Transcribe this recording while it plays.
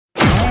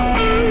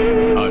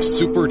A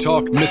Super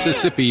Talk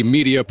Mississippi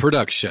media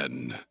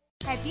production.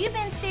 Have you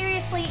been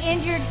seriously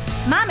injured?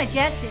 Mama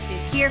Justice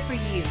is here for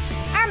you.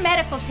 Our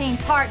medical team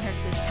partners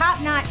with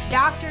top-notch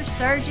doctors,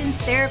 surgeons,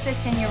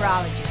 therapists, and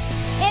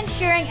urologists,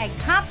 ensuring a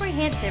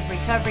comprehensive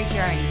recovery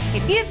journey.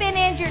 If you've been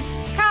injured,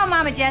 call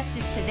Mama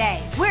Justice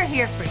today. We're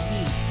here for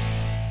you.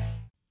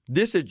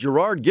 This is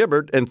Gerard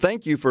Gibbert, and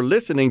thank you for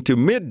listening to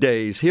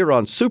Middays here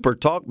on Super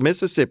Talk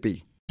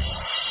Mississippi.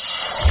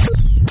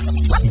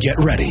 Get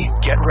ready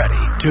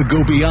to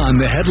go beyond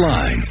the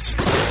headlines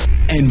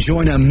and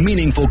join a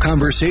meaningful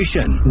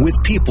conversation with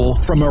people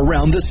from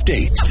around the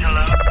state.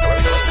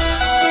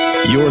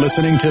 Hello. You're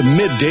listening to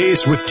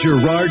Middays with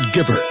Gerard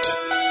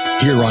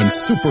Gibbert here on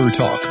Super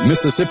Talk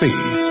Mississippi.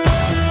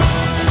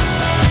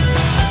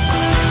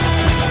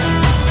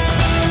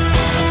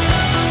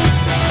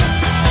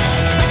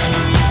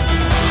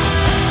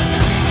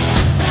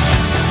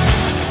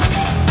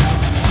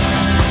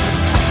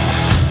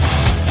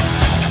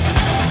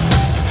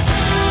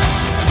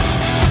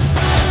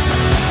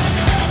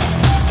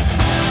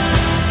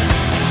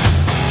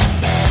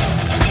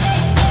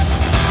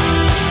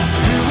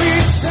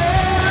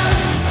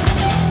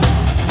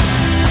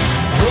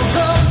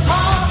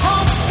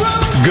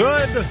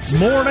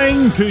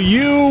 Morning to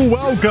you.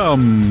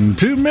 Welcome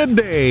to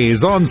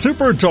Middays on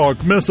Super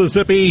Talk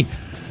Mississippi.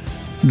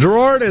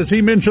 Gerard, as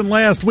he mentioned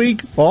last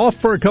week, off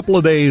for a couple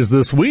of days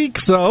this week,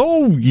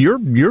 so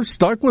you're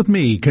stuck with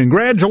me.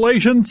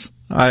 Congratulations.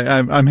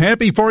 I'm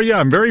happy for you.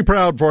 I'm very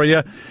proud for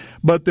you.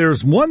 But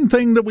there's one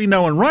thing that we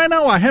know, and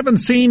Rhino, I haven't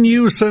seen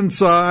you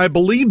since, I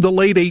believe, the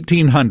late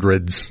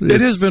 1800s.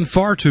 It has been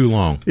far too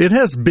long. It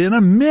has been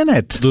a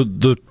minute.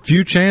 The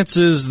few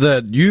chances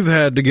that you've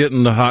had to get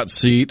in the hot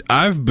seat,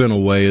 I've been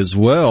away as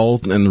well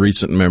in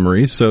recent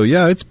memory. So,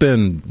 yeah, it's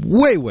been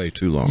way, way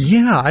too long.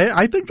 Yeah,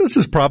 I think this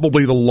is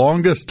probably the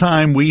longest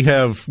time we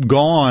have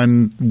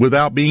gone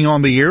without being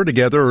on the air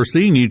together or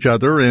seeing each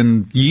other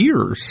in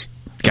years.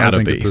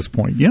 Gotta be. At this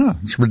point. Yeah,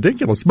 it's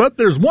ridiculous. But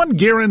there's one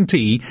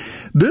guarantee.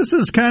 This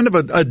is kind of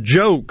a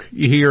joke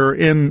here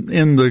in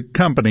the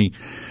company.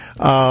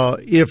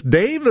 If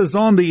Dave is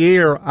on the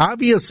air,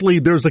 obviously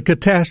there's a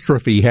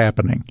catastrophe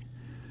happening.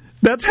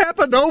 That's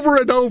happened over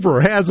and over,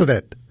 hasn't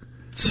it?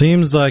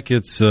 Seems like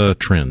it's a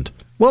trend.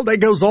 Well, that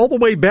goes all the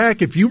way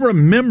back. If you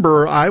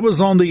remember, I was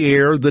on the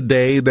air the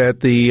day that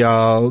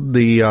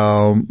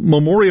the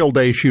Memorial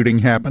Day shooting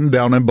happened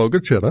down in Boca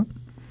Chica.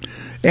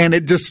 And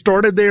it just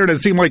started there, and it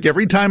seemed like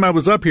every time I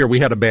was up here, we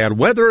had a bad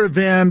weather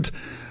event.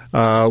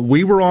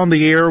 We were on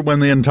the air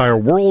when the entire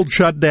world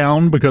shut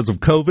down because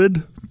of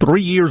COVID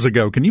 3 years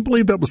ago. Can you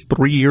believe that was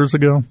 3 years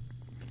ago?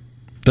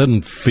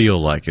 Doesn't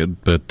feel like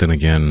it, but then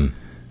again...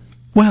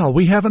 Well,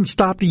 we haven't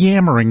stopped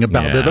yammering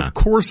about it. Of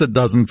course it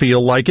doesn't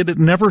feel like it. It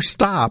never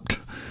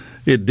stopped.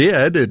 It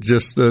did. It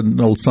just,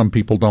 some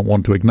people don't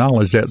want to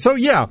acknowledge that. So,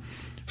 yeah.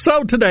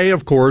 So today,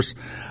 of course...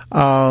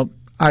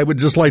 I would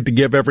just like to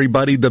give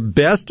everybody the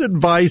best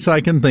advice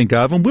I can think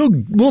of, and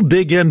we'll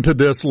dig into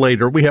this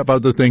later. We have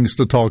other things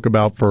to talk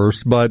about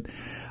first, but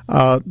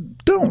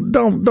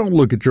don't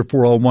look at your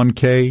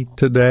 401k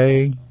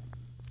today.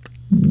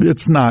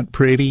 It's not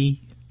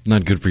pretty.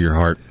 Not good for your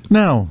heart.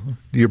 No,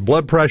 your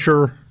blood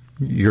pressure,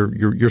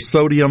 your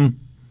sodium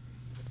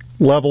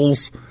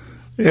levels,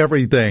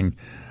 everything.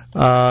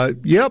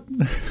 Yep,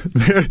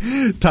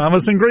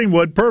 Thomas and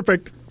Greenwood,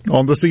 perfect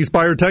on the C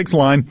Spire text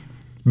line.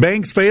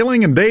 Banks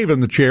failing and Dave in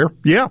the chair.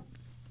 Yeah,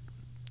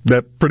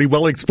 that pretty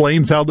well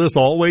explains how this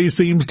always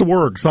seems to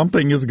work.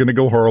 Something is going to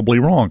go horribly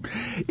wrong.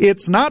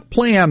 It's not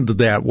planned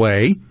that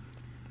way.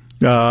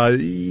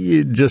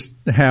 It just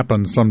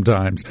happens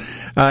sometimes.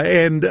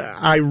 And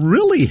I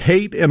really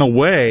hate, in a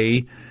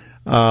way,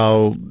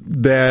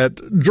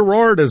 that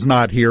Gerard is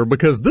not here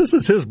because this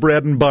is his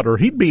bread and butter.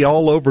 He'd be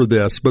all over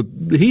this, but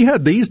he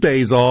had these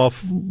days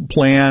off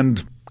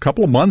planned a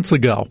couple of months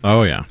ago.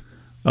 Oh, yeah.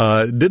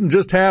 It didn't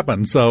just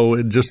happen, so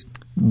it just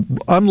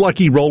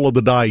unlucky roll of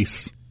the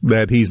dice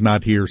that he's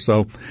not here.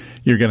 So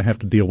you're going to have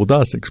to deal with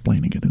us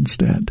explaining it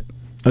instead.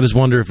 I just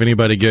wonder if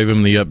anybody gave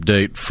him the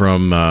update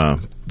from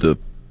the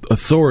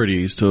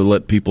authorities to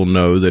let people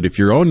know that if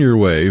you're on your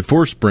way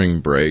for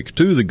spring break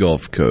to the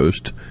Gulf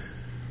Coast,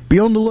 be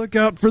on the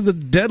lookout for the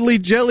deadly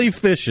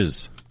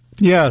jellyfishes.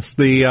 Yes,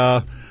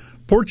 the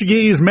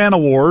Portuguese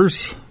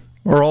man-o-wars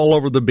are all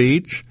over the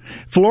beach.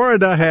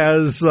 Florida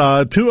has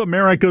 2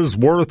 America's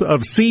worth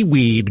of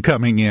seaweed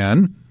coming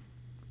in.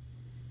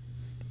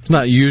 It's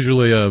not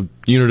usually a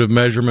unit of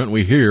measurement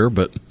we hear,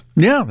 but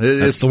yeah,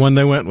 that's the one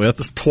they went with.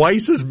 It's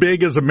twice as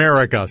big as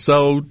America.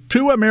 So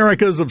 2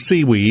 Americas of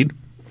seaweed.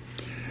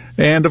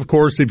 And, of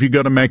course, if you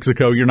go to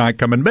Mexico, you're not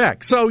coming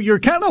back. So you're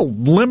kind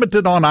of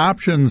limited on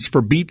options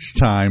for beach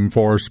time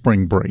for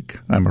spring break,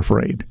 I'm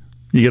afraid.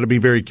 You got to be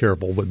very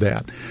careful with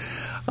that.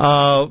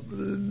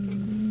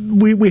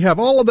 We have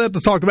all of that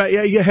to talk about.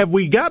 Yeah, have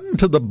we gotten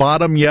to the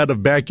bottom yet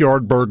of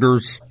backyard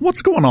burgers?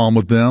 What's going on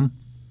with them?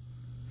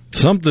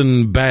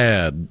 Something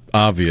bad,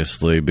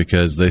 obviously,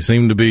 because they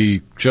seem to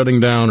be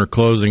shutting down or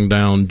closing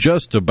down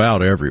just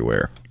about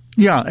everywhere.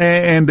 Yeah,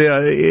 and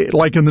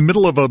like in the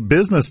middle of a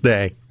business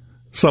day.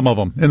 some of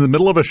them, in the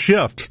middle of a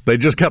shift. They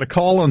just got a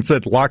call and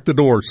said, lock the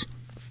doors.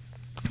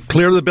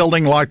 Clear the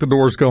building, lock the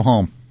doors, go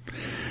home.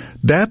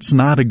 That's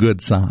not a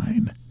good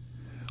sign.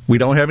 We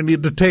don't have any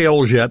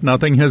details yet.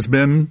 Nothing has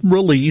been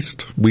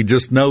released. We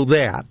just know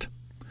that.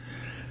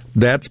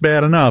 That's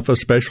bad enough,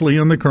 especially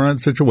in the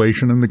current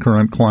situation and the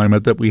current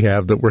climate that we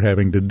have that we're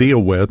having to deal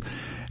with.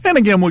 And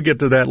again, we'll get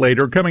to that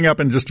later. Coming up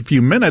in just a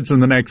few minutes in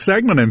the next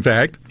segment, in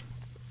fact,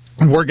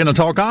 we're going to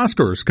talk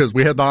Oscars because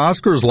we had the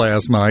Oscars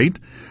last night.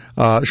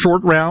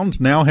 Short Round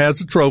now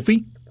has a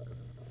trophy.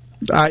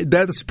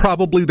 That's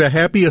probably the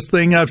happiest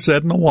thing I've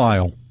said in a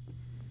while.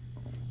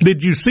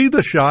 Did you see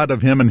the shot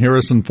of him and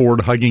Harrison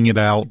Ford hugging it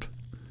out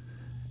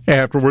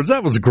afterwards?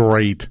 That was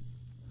great.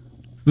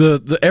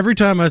 The every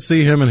time I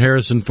see him and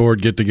Harrison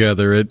Ford get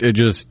together,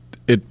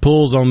 it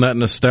pulls on that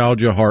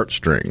nostalgia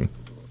heartstring.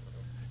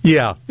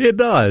 Yeah, it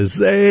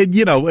does. And,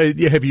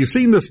 have you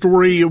seen the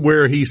story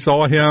where he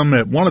saw him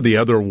at one of the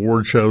other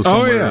award shows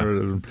somewhere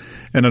in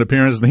an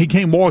appearance, and he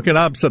came walking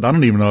up, said, I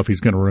don't even know if he's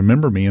going to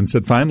remember me, and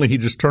said finally he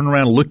just turned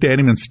around and looked at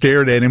him and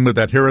stared at him with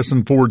that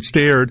Harrison Ford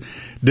stare,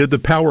 did the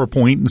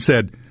PowerPoint and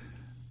said,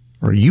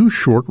 are you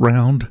Short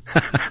Round?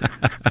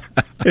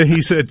 And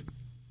he said,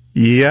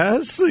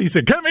 yes. He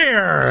said, come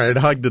here, and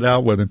hugged it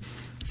out with him.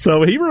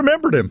 So he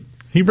remembered him.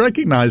 He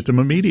recognized him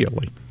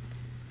immediately.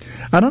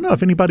 I don't know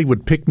if anybody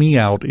would pick me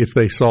out if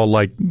they saw,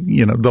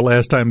 the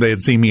last time they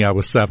had seen me, I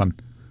was 7.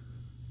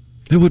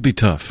 It would be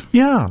tough.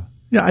 Yeah,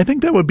 I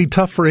think that would be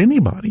tough for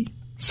anybody.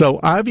 So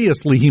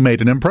obviously he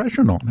made an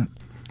impression on it.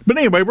 But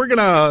anyway,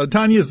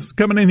 Tanya's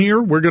coming in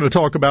here. We're going to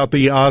talk about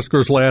the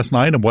Oscars last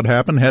night and what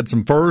happened. Had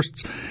some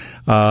firsts,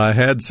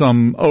 had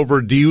some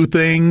overdue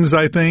things,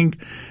 I think.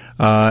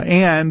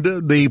 And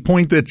the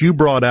point that you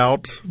brought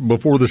out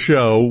before the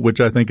show,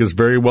 which I think is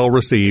very well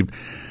received,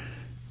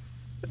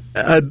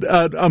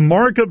 a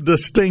mark of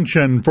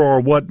distinction for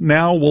what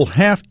now will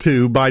have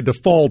to, by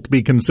default,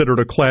 be considered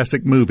a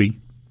classic movie.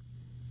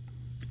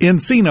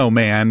 Encino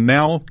Man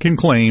now can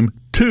claim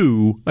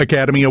 2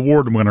 Academy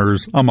Award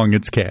winners among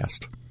its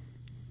cast.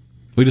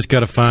 We just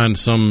got to find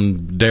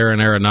some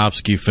Darren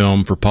Aronofsky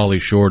film for Pauly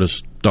Shore to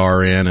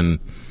star in, and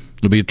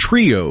it'll be a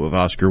trio of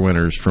Oscar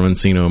winners from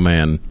Encino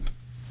Man.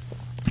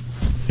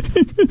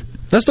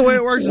 That's the way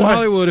it works in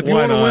Hollywood. If you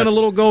want to win a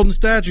little golden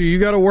statue, you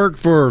got to work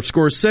for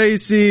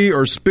Scorsese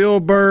or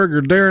Spielberg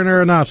or Darren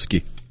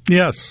Aronofsky.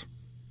 Yes,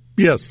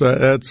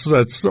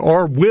 that's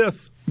or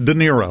with De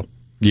Niro.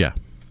 Yeah,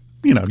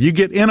 you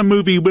get in a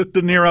movie with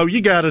De Niro,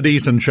 you got a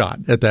decent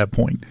shot at that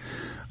point.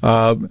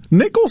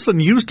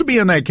 Nicholson used to be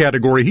in that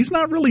category. He's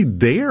not really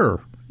there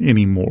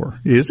anymore,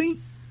 is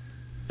he?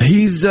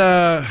 He's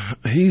a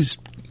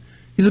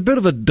bit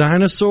of a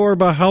dinosaur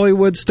by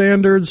Hollywood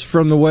standards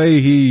from the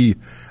way he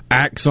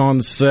acts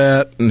on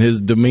set and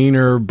his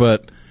demeanor,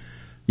 but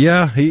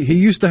yeah, he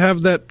used to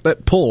have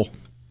that pull.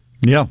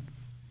 Yeah.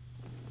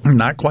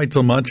 Not quite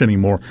so much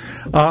anymore.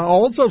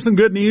 Also, some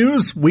good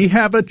news. We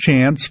have a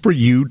chance for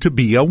you to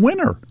be a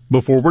winner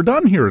before we're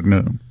done here at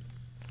noon.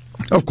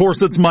 Of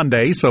course, it's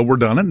Monday, so we're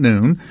done at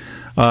noon.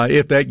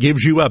 If that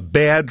gives you a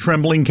bad,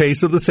 trembling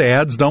case of the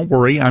SADS, don't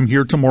worry. I'm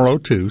here tomorrow,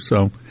 too,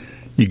 so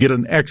you get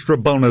an extra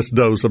bonus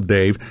dose of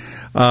Dave.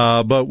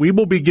 But we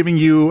will be giving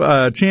you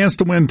a chance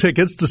to win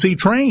tickets to see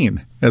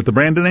Train at the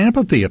Brandon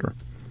Amphitheater.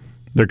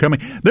 They're coming.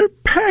 They're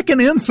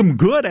packing in some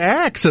good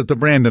acts at the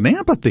Brandon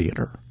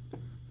Amphitheater.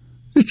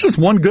 It's just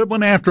one good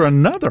one after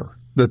another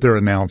that they're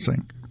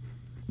announcing.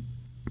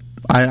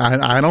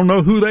 I don't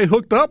know who they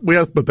hooked up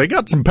with, but they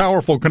got some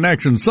powerful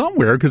connections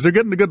somewhere because they're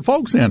getting the good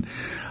folks in.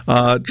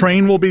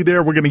 Train will be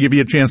there. We're going to give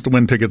you a chance to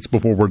win tickets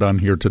before we're done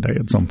here today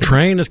at some point.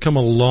 Train has come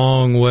a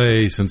long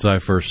way since I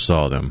first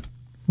saw them.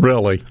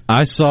 Really?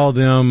 I saw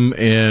them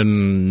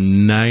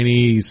in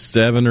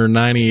 97 or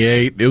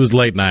 98. It was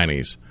late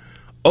 90s.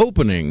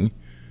 Opening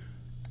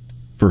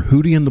for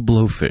Hootie and the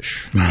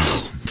Blowfish.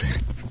 Oh,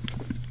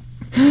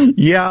 man.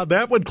 Yeah,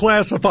 that would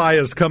classify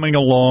as coming a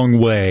long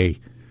way.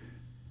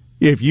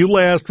 If you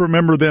last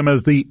remember them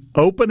as the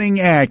opening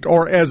act,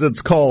 or as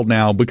it's called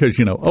now, because,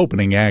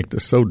 opening act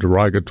is so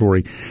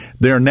derogatory,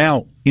 they're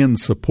now in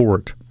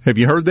support. Have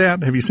you heard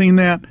that? Have you seen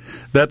that?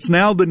 That's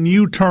now the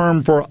new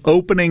term for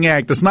opening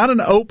act. It's not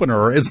an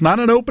opener. It's not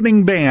an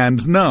opening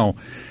band. No.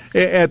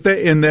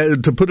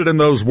 To put it in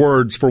those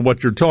words for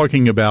what you're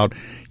talking about,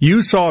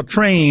 you saw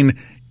Train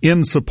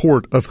in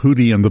support of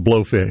Hootie and the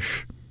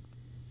Blowfish.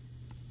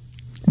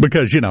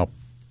 Because,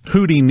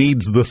 Hootie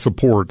needs the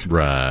support.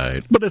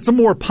 Right. But it's a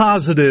more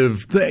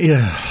positive thing.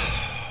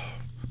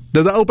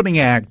 They're the opening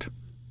act.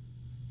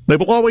 They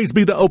will always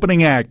be the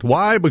opening act.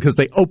 Why? Because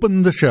they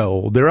open the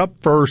show. They're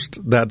up first.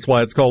 That's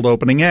why it's called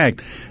opening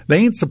act. They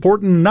ain't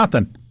supporting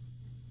nothing.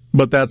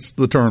 But that's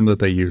the term that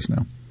they use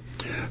now.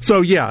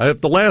 So, yeah,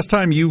 if the last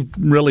time you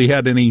really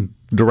had any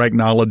direct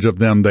knowledge of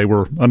them, they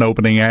were an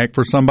opening act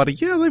for somebody,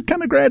 yeah, they've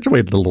kind of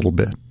graduated a little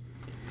bit.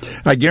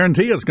 I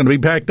guarantee it's going to be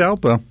packed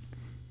out, though.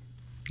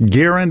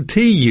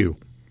 Guarantee you.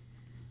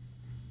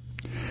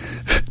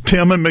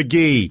 Tim and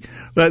McGee.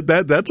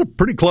 That's a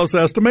pretty close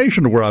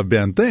estimation to where I've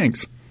been.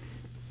 Thanks.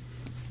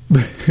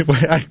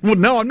 Well,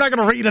 no, I'm not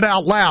going to read it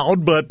out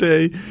loud, but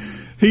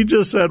he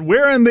just said,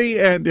 "We're in the..."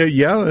 And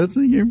you're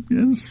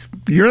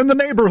in the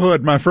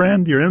neighborhood, my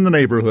friend. You're in the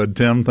neighborhood,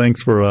 Tim.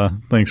 Thanks for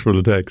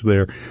the text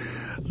there.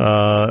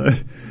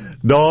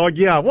 Dog,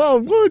 yeah.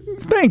 Well,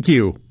 thank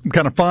you. I'm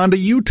kind of fond of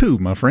you too,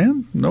 my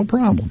friend. No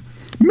problem.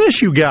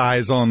 Miss you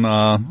guys on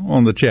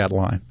the chat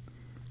line.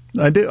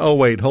 I did. Oh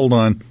wait, hold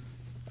on.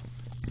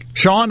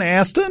 Sean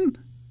Astin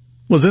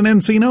was in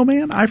Encino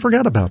Man. I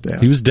forgot about that.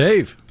 He was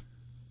Dave.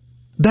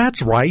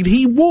 That's right,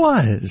 he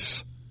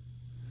was.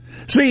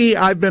 See,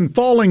 I've been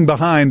falling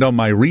behind on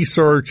my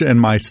research and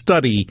my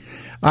study.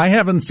 I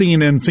haven't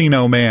seen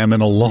Encino Man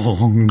in a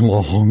long,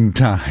 long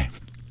time.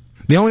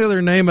 The only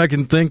other name I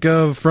can think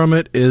of from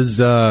it is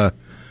one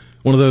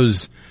of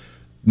those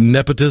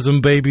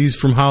nepotism babies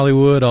from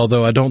Hollywood,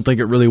 although I don't think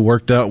it really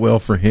worked out well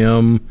for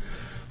him.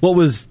 What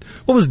was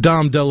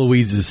Dom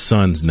DeLuise's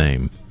son's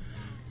name?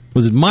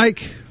 Was it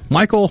Mike?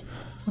 Michael?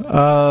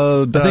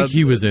 I think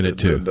he was in it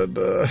too.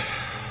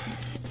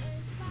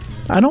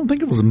 I don't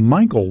think it was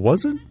Michael,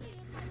 was it?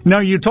 Now,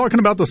 you're talking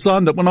about the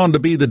son that went on to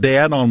be the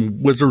dad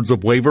on Wizards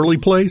of Waverly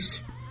Place?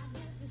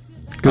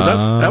 Because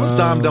that was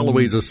Dom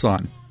DeLuise's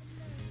son.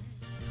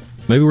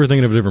 Maybe we're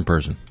thinking of a different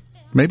person.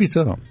 Maybe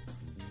so.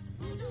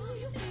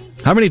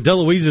 How many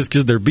DeLuises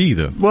could there be,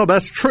 though? Well,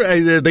 that's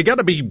true. They got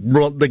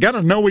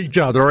to know each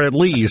other at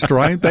least,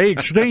 right? They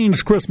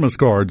exchange Christmas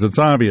cards. It's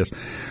obvious.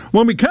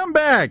 When we come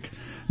back,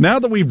 now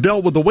that we've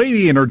dealt with the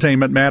weighty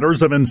entertainment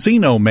matters of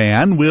Encino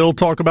Man, we'll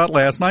talk about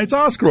last night's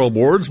Oscar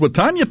awards with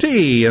Tanya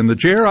T. in the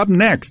chair up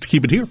next.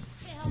 Keep it here.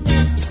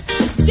 Just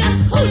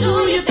who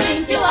do you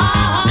think you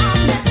are,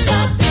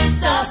 Mr. Big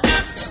Stuff?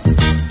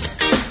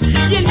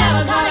 You're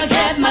never gonna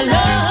get my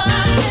love,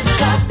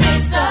 Mr.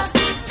 Big Stuff.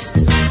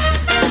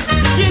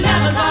 You're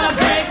never gonna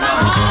break my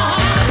heart.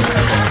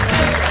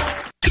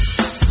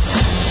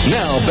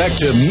 Now back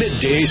to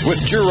Middays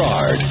with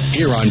Gerard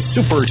here on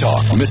Super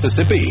Talk,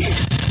 Mississippi.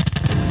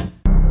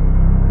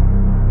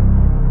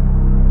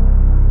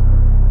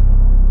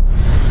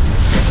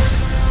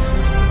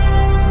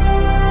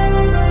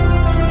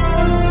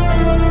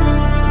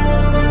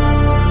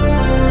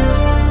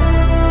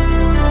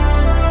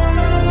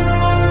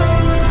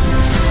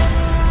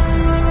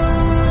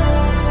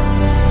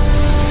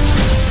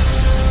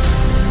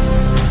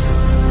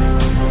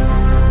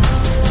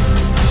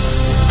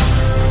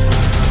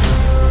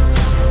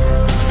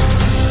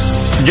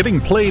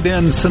 Getting played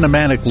in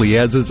cinematically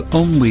as is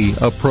only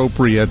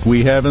appropriate.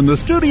 We have in the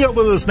studio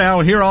with us now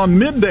here on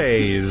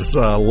Middays,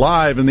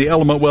 live in the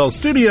Element Well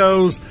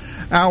studios,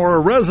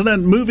 our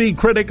resident movie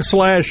critic /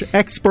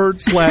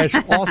 expert /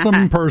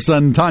 awesome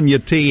person, Tanya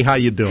T. How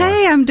you doing?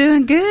 Hey, I'm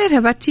doing good. How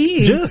about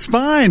you? Just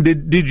fine.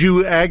 Did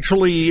you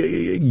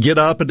actually get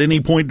up at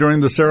any point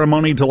during the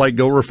ceremony to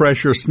go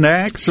refresh your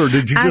snacks, or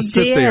did you just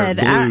sit there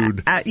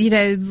glued?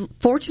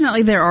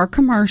 Fortunately there are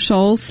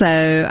commercials, so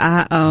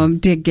I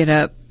did get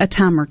up a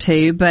time or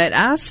two, but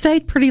I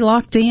stayed pretty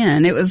locked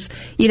in. It was,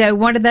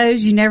 one of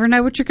those you never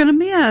know what you're going to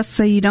miss,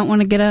 so you don't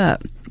want to get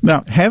up.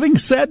 Now, having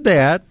said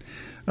that,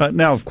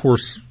 now, of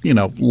course,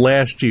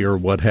 last year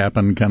what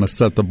happened kind of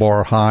set the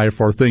bar high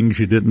for things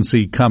you didn't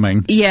see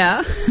coming.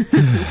 Yeah.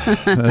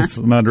 That's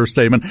an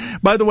understatement.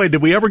 By the way,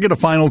 did we ever get a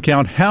final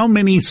count? How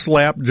many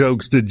slap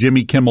jokes did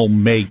Jimmy Kimmel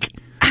make?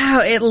 Oh,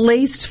 at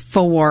least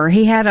 4.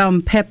 He had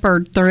them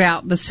peppered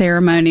throughout the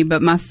ceremony,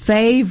 but my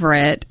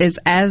favorite is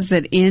as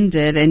it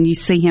ended and you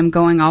see him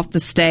going off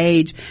the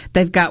stage,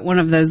 they've got one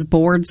of those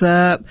boards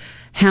up.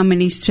 How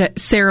many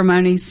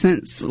ceremonies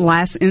since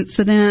last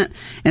incident?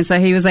 And so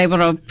he was able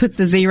to put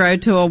the 0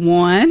 to a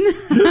 1.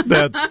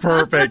 That's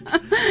perfect.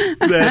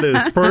 That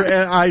is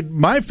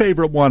my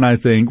favorite one, I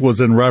think, was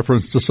in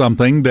reference to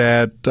something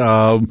that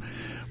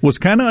was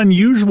kind of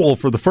unusual.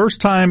 For the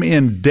first time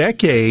in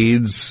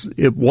decades,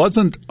 it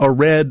wasn't a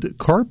red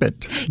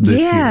carpet this year.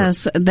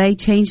 Yes, they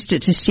changed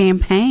it to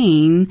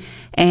champagne.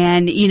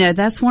 And,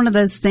 that's one of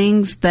those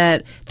things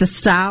that the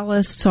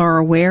stylists are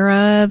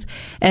aware of.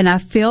 And I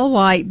feel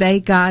like they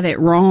got it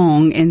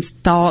wrong and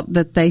thought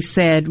that they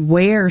said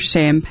wear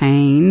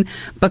champagne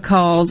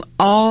because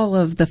all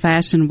of the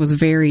fashion was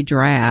very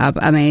drab.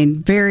 I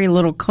mean, very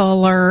little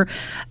color.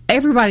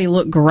 Everybody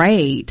looked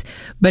great,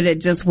 but it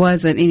just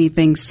wasn't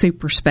anything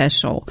super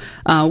special.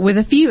 With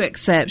a few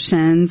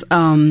exceptions,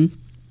 I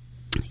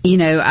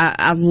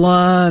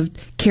loved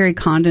Carrie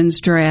Condon's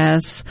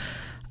dress.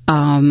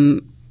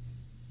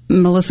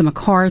 Melissa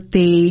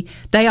McCarthy,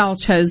 they all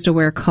chose to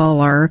wear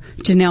color.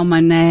 Janelle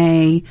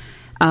Monáe,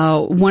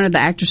 one of the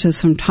actresses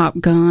from Top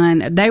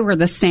Gun, they were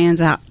the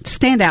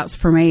standouts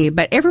for me.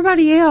 But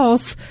everybody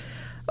else,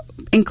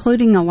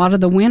 including a lot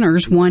of the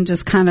winners, won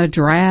just kind of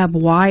drab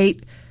white,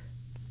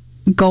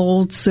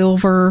 gold,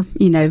 silver,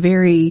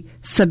 very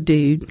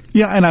subdued.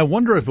 Yeah, and I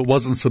wonder if it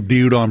wasn't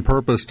subdued on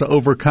purpose to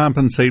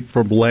overcompensate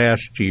from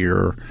last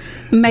year.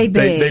 Maybe.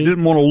 They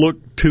didn't want to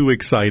look too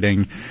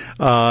exciting.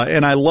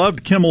 And I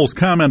loved Kimmel's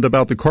comment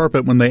about the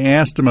carpet when they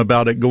asked him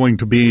about it going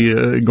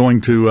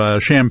to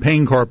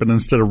champagne carpet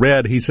instead of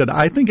red. He said,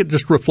 I think it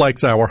just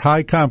reflects our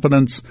high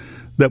confidence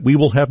that we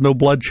will have no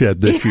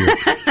bloodshed this year.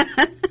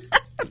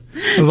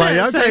 I was like,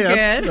 That's okay, so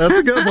good. that's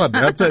a good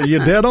one.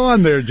 You're dead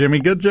on there, Jimmy.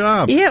 Good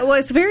job. Yeah, well,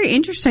 it's very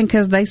interesting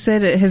because they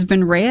said it has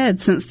been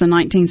read since the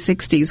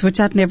 1960s, which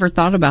I'd never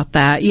thought about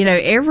that. You know,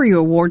 every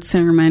award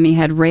ceremony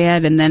had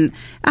read, and then,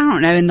 I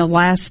don't know, in the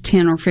last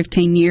 10 or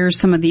 15 years,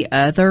 some of the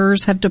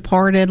others have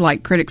departed,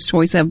 like Critics'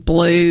 Choice have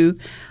Blue,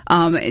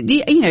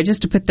 you know,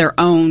 just to put their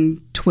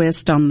own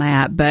twist on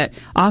that. But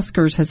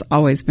Oscars has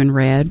always been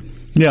read.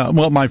 Yeah,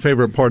 well, my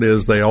favorite part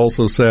is they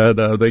also said,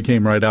 they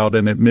came right out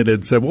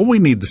and said, well, we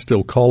need to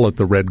still call it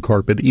the red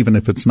carpet, even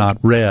if it's not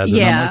red.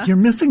 Yeah. And I'm like, you're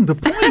missing the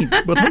point,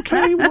 but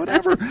okay,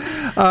 whatever.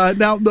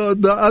 Now,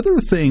 the other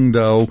thing,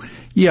 though,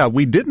 yeah,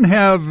 we didn't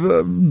have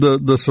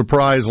the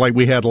surprise like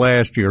we had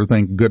last year,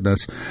 thank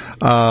goodness.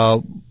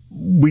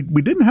 We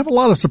didn't have a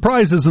lot of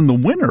surprises in the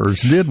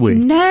winners, did we?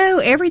 No,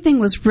 everything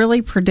was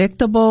really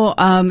predictable.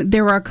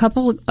 There were a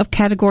couple of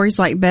categories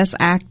like Best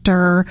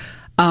Actor,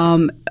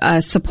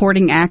 a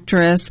supporting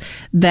actress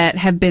that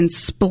have been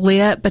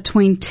split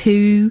between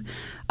two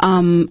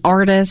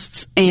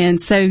artists, and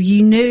so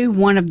you knew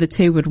one of the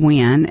two would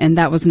win, and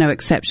that was no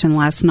exception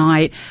last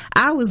night.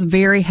 I was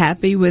very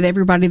happy with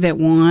everybody that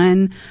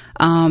won,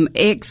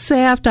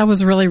 except I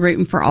was really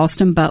rooting for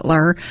Austin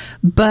Butler,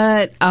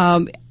 but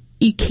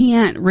you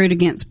can't root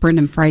against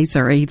Brendan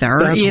Fraser either.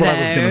 That's what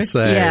I was going to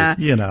say. Yeah.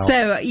 You know.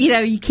 So, you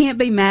know, you can't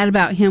be mad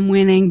about him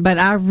winning, but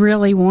I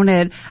really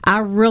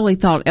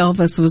thought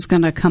Elvis was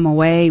going to come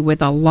away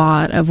with a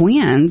lot of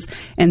wins,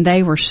 and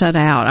they were shut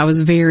out. I was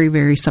very,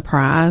 very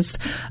surprised,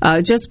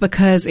 just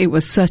because it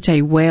was such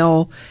a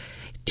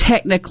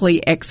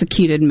technically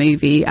executed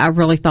movie. I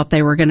really thought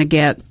they were going to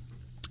get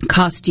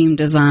costume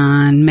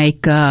design,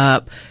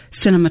 makeup,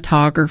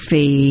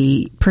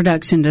 cinematography,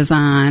 production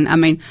design. I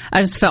mean,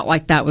 I just felt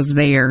like that was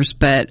theirs,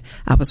 but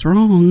I was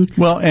wrong.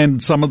 Well,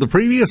 and some of the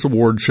previous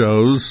award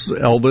shows,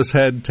 Elvis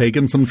had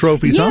taken some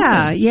trophies home.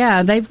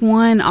 Yeah, they've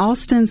won.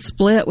 Austin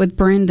split with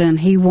Brendan.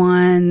 He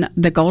won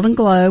the Golden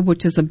Globe,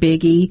 which is a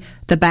biggie,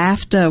 the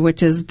BAFTA,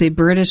 which is the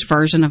British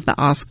version of the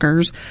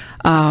Oscars,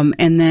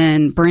 and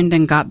then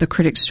Brendan got the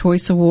Critics'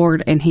 Choice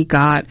Award, and he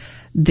got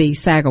the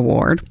SAG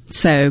Award.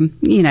 So,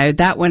 you know,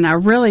 that one I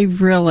really,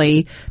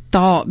 really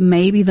thought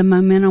maybe the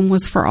momentum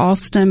was for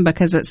Austin,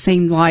 because it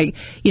seemed like,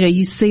 you know,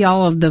 you see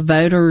all of the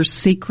voters'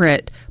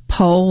 secret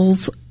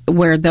polls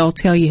where they'll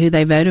tell you who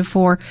they voted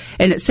for,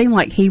 and it seemed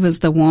like he was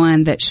the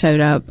one that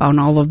showed up on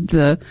all of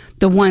the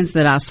ones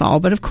that I saw.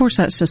 But of course,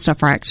 that's just a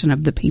fraction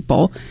of the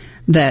people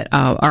that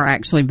are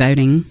actually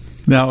voting.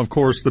 Now, of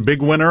course, the big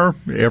winner,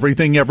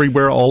 Everything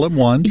Everywhere All at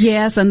Once.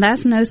 Yes, and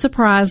that's no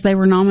surprise. They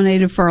were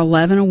nominated for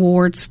 11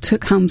 awards,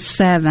 took home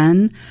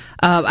 7.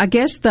 I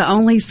guess the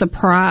only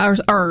surprise,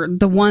 or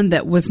the one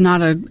that was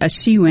not a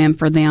shoe-in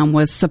for them,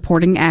 was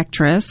supporting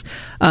actress.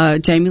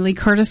 Jamie Lee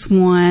Curtis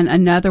won.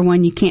 Another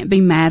one you can't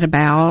be mad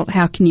about.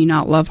 How can you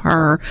not love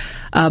her?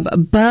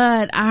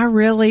 But I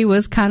really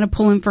was kind of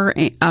pulling for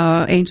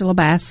Angela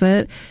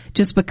Bassett,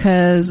 just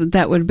because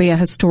that would be a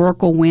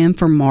historical win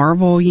for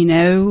Marvel. You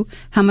know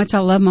how much I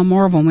love my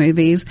Marvel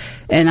movies,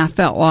 and I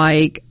felt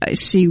like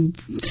she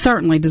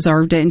certainly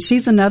deserved it. And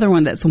she's another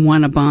one that's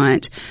won a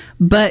bunch.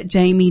 But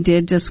Jamie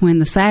did just win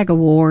the SAG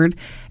Award,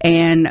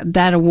 and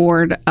that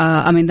award,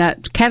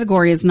 that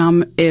category is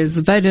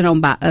voted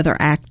on by other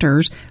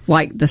actors,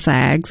 like the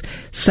SAGs.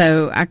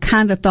 So I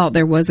kind of thought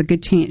there was a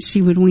good chance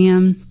she would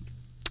win.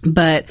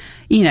 But,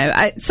 you know,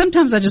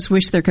 sometimes I just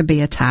wish there could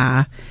be a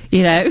tie,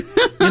 you know.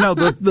 You know,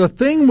 the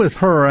thing with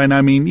her, and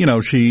I mean, you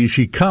know,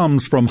 she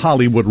comes from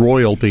Hollywood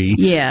royalty.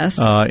 Yes.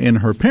 In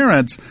her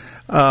parents.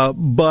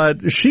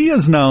 But she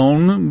is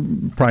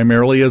known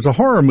primarily as a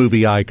horror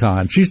movie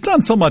icon. She's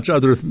done so much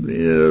other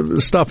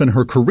stuff in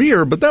her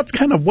career, but that's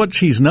kind of what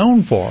she's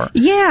known for.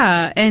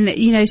 Yeah. And,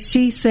 you know,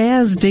 she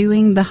says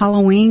doing the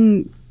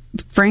Halloween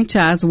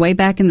franchise way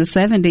back in the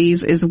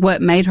 70s is what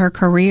made her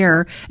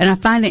career. And I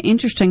find it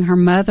interesting, her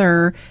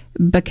mother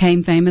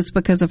became famous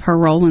because of her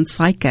role in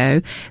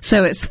Psycho.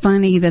 So it's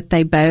funny that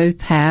they both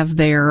have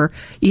their,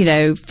 you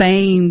know,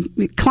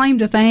 claim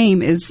to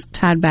fame is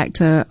tied back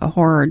to a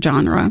horror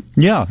genre.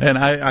 Yeah, and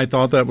I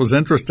thought that was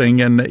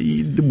interesting.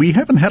 And we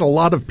haven't had a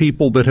lot of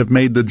people that have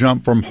made the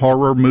jump from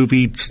horror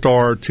movie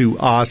star to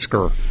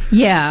Oscar.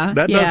 Yeah.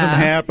 That doesn't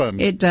happen.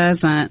 It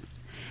doesn't.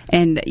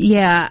 And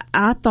yeah,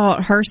 I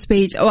thought her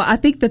speech, I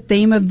think the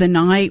theme of the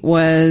night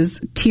was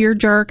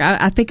tearjerk.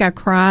 I think I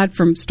cried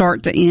from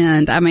start to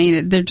end. I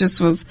mean, there just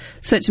was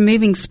such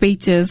moving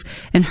speeches,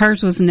 and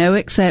hers was no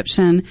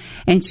exception.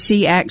 And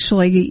she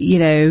actually, you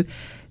know,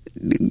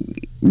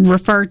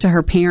 referred to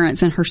her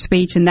parents in her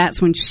speech, and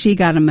that's when she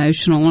got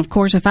emotional. And of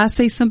course, if I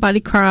see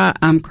somebody cry,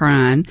 I'm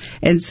crying.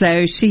 And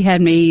so she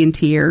had me in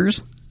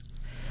tears.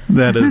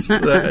 That is,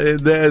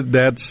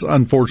 that's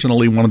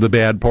unfortunately one of the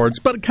bad parts,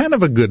 but kind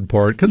of a good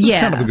part, because it's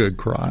kind of a good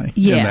cry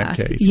in that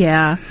case.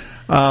 Yeah.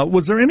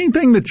 Was there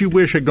anything that you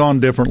wish had gone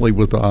differently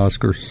with the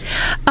Oscars?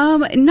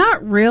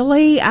 Not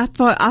really. I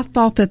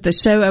thought that the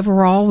show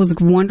overall was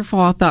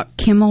wonderful. I thought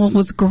Kimmel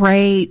was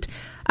great.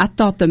 I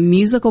thought the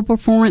musical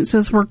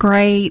performances were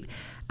great.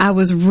 I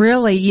was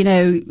really,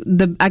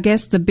 I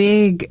guess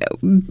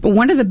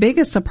one of the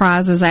biggest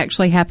surprises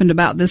actually happened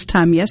about this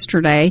time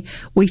yesterday.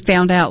 We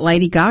found out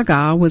Lady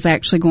Gaga was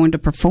actually going to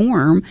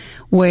perform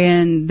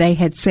when they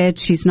had said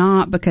she's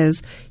not,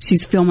 because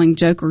she's filming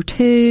Joker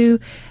 2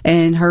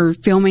 and her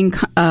filming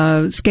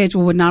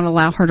schedule would not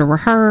allow her to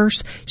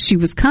rehearse. She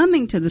was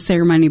coming to the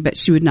ceremony, but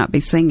she would not be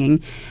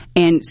singing.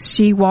 And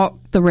she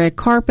walked the red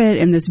carpet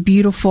in this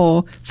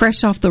beautiful,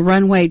 fresh off the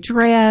runway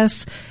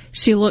dress.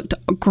 She looked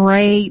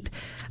great.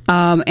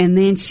 And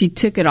then she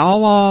took it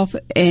all off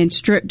and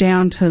stripped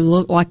down to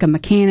look like a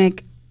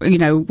mechanic,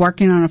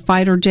 working on a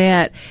fighter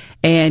jet,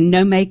 and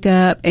no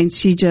makeup. And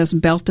she just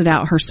belted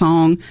out her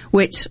song,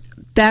 which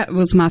that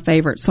was my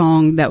favorite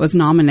song that was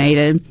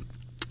nominated.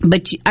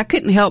 But I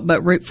couldn't help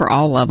but root for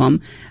all of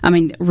them. I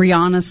mean,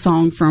 Rihanna's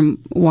song from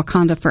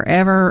Wakanda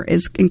Forever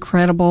is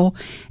incredible.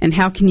 And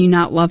how can you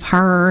not love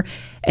her?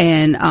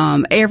 And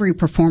every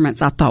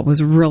performance I thought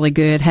was really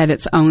good, had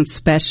its own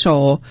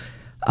special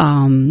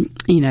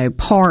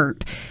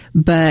part,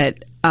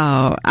 but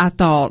I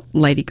thought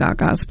Lady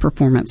Gaga's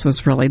performance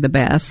was really the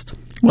best.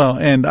 Well,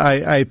 and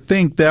I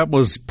think that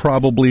was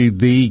probably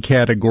the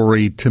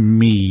category to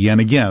me.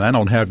 And again, I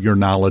don't have your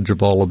knowledge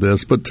of all of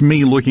this, but to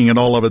me, looking at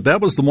all of it,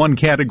 that was the one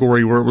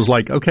category where it was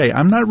like, okay,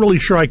 I'm not really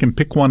sure I can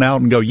pick one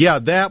out and go, yeah,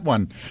 that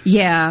one.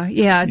 Yeah.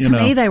 To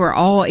me, they were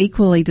all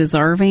equally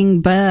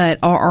deserving,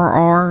 but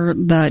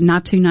RRR, the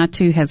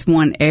Naatu has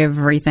won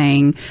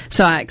everything.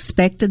 So I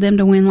expected them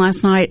to win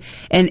last night,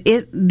 and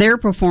their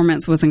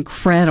performance was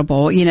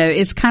incredible.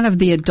 It's kind of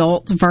the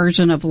adults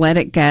version of Let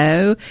It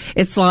Go.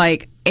 It's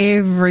like,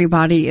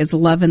 everybody is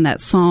loving that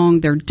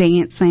song. They're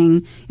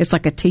dancing. It's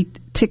like a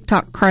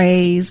TikTok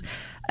craze.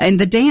 And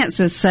the dance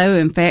is so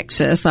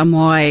infectious. I'm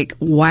like,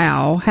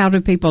 wow, how do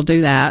people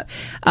do that?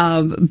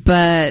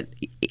 But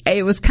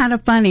it was kind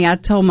of funny. I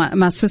told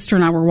my sister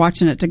and I were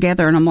watching it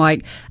together, and I'm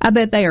like, I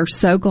bet they are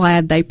so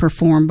glad they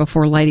performed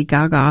before Lady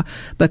Gaga,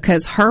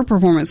 because her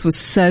performance was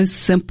so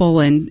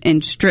simple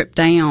and stripped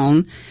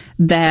down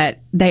that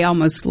they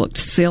almost looked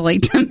silly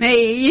to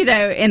me,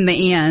 in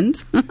the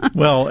end.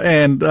 Well,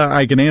 and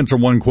I can answer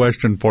one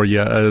question for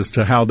you as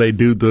to how they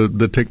do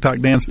the TikTok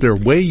dance. They're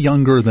way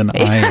younger than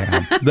I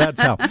am.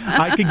 That's how.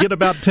 I could get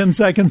about 10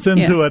 seconds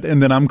into it,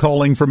 and then I'm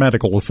calling for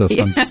medical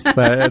assistance.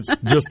 That's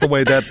just the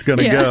way that's going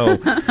to go.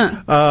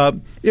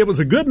 It was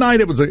a good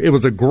night. It was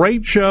a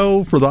great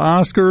show for the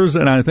Oscars,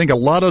 and I think a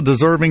lot of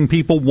deserving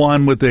people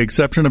won, with the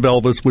exception of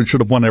Elvis, which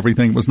should have won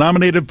everything it was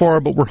nominated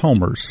for, but we're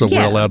homers, so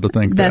we're allowed to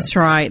think that.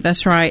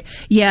 That's right.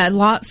 Yeah,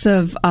 lots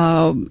of,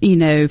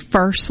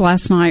 first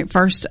last night,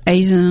 first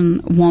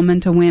Asian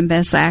woman to win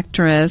Best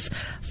Actress,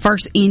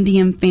 first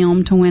Indian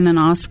film to win an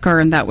Oscar,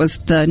 and that was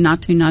the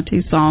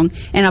Naatu song.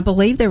 And I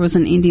believe there was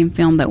an Indian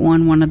film that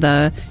won one of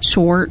the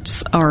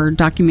shorts or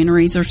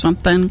documentaries or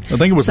something. I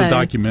think it was a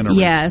documentary.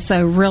 Yeah,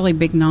 so really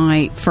big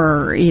night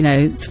for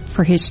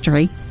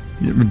history.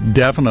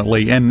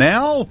 Definitely. And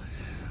now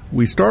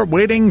we start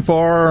waiting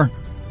for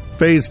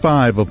Phase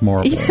 5 of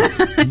Marvel.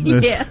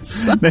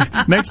 Yes.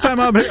 Next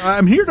time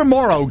I'm here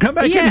tomorrow. Come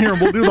back in here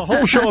and we'll do the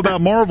whole show about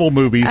Marvel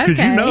movies, because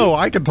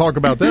I can talk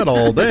about that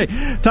all day.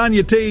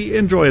 Tanya T.,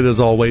 enjoy it as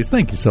always.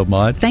 Thank you so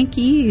much. Thank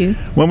you.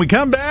 When we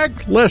come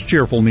back, less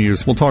cheerful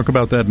news. We'll talk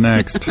about that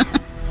next.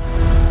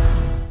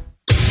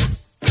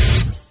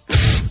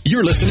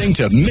 You're listening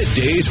to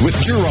Middays with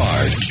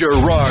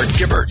Gerard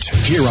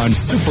Gibbert, here on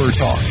Super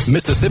Talk,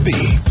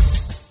 Mississippi.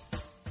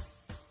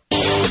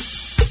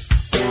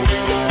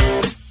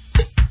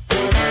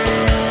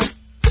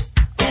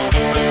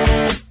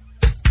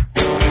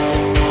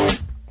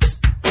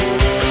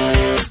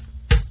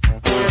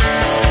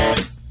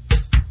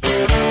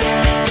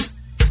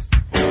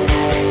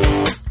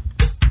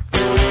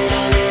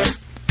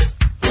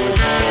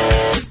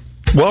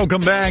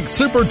 Welcome back.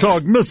 Super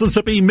Talk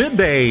Mississippi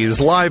Middays,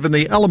 live in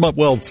the Element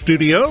Wealth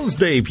Studios.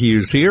 Dave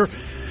Hughes here.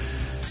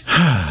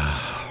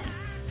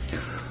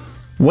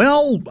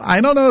 Well,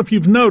 I don't know if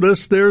you've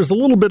noticed, there's a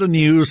little bit of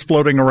news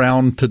floating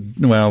around it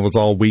was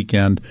all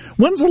weekend.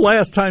 When's the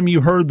last time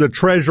you heard the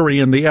Treasury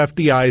and the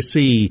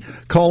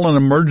FDIC call an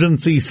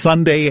emergency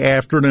Sunday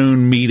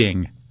afternoon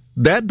meeting?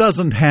 That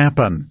doesn't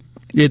happen.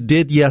 It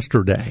did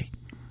yesterday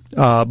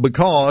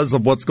because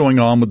of what's going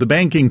on with the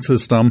banking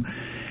system.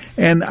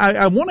 And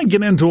I want to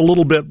get into a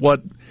little bit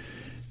what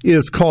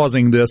is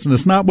causing this, and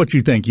it's not what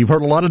you think. You've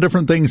heard a lot of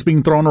different things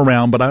being thrown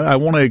around, but I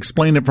want to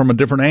explain it from a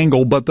different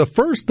angle. But the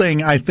first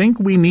thing I think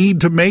we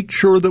need to make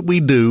sure that we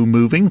do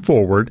moving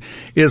forward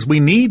is we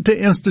need to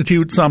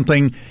institute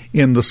something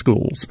in the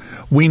schools.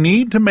 We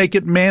need to make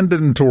it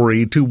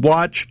mandatory to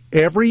watch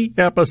every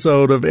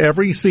episode of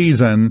every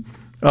season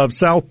of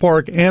South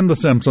Park and The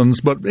Simpsons,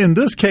 but in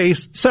this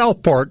case,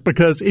 South Park,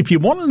 because if you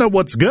want to know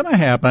what's going to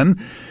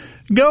happen,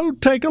 go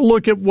take a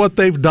look at what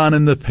they've done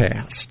in the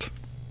past.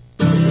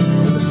 Do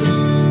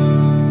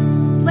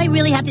I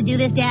really have to do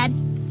this, Dad?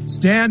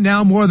 Stan,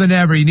 now more than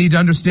ever, you need to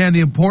understand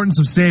the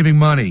importance of saving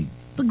money.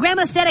 But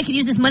Grandma said I could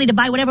use this money to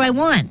buy whatever I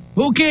want.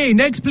 Okay,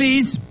 next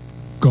please.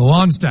 Go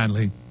on,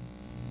 Stanley.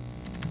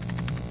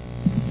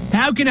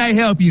 How can I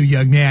help you,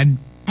 young man?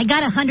 I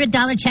got a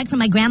 $100 check from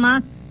my grandma,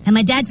 and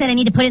my dad said I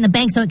need to put it in the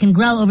bank so it can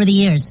grow over the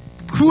years.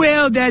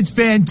 Well, that's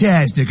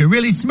fantastic. A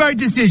really smart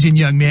decision,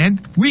 young man.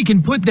 We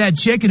can put that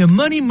check in a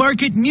money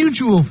market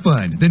mutual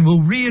fund. Then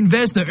we'll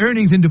reinvest the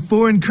earnings into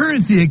foreign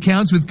currency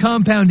accounts with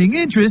compounding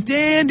interest,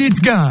 and it's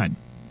gone.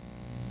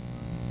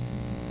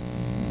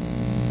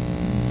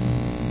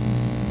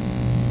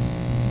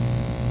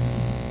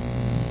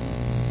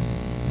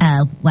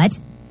 What?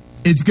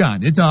 It's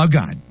gone. It's all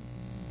gone.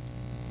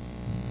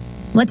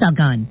 What's all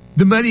gone?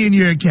 The money in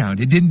your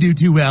account. It didn't do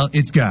too well.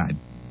 It's gone.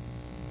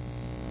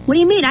 What do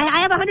you mean? I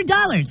have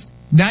 $100.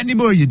 Not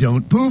anymore, you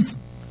don't. Poof.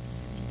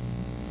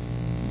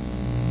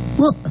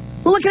 Well,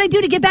 what can I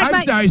do to get back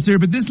I'm sorry, sir,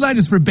 but this line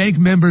is for bank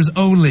members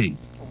only.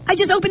 I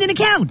just opened an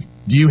account.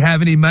 Do you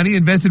have any money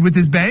invested with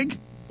this bank?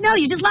 No,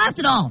 you just lost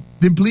it all.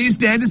 Then please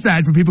stand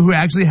aside for people who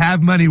actually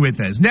have money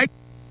with us. Next.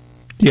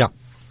 Yeah.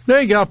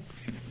 There you go.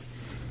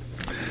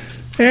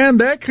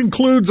 And that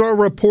concludes our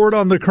report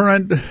on the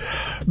current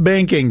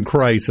banking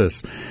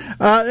crisis.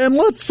 And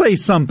let's say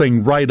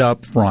something right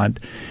up front.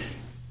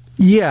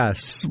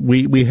 Yes,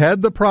 we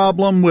had the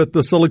problem with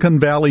the Silicon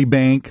Valley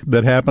Bank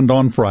that happened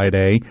on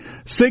Friday.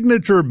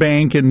 Signature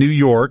Bank in New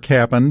York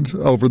happened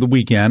over the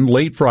weekend,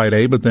 late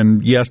Friday, but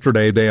then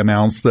yesterday they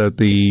announced that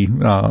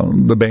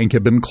the bank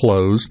had been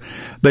closed.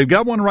 They've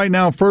got one right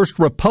now, First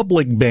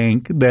Republic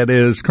Bank, that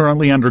is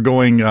currently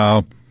undergoing,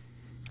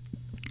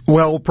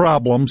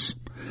 problems.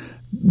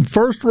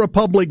 First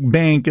Republic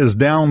Bank is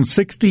down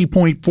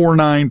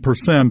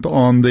 60.49%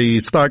 on the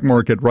stock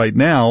market right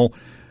now.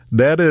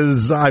 That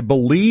is, I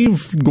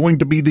believe, going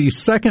to be the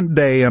second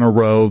day in a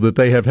row that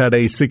they have had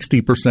a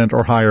 60%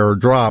 or higher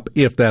drop,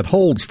 if that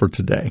holds for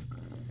today.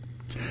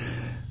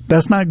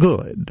 That's not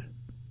good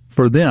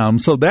for them,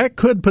 so that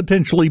could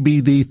potentially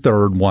be the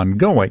third one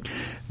going.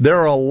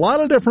 There are a lot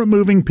of different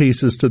moving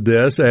pieces to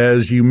this,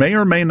 as you may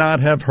or may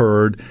not have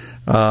heard.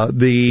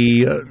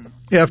 The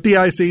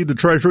FDIC, the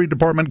Treasury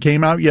Department,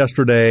 came out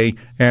yesterday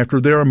after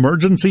their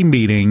emergency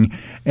meeting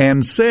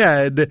and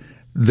said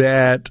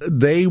that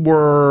they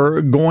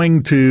were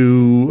going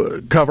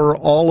to cover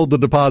all of the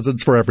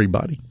deposits for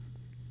everybody.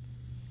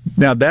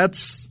 Now,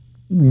 that's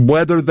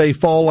whether they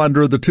fall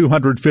under the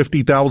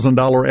 $250,000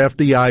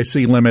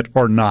 FDIC limit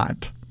or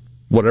not.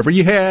 Whatever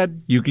you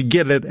had, you could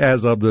get it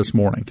as of this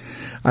morning.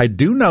 I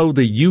do know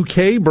the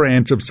UK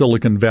branch of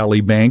Silicon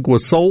Valley Bank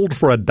was sold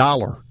for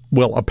 $1,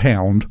 well, a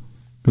pound,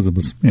 because it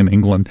was in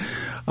England,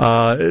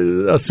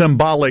 a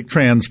symbolic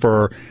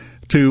transfer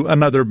to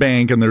another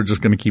bank, and they're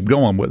just going to keep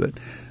going with it.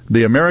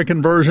 The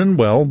American version,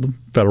 well, the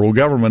federal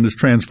government is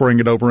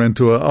transferring it over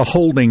into a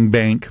holding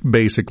bank,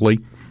 basically,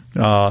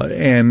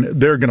 and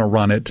they're going to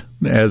run it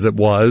as it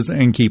was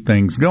and keep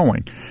things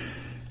going.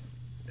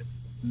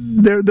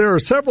 There are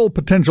several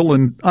potential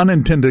and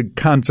unintended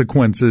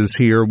consequences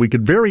here. We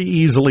could very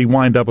easily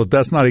wind up, if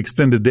that's not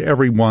extended to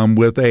everyone,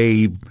 with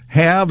a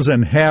haves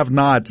and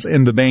have-nots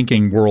in the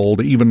banking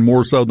world, even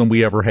more so than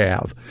we ever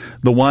have.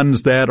 The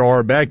ones that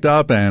are backed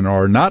up and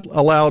are not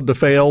allowed to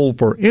fail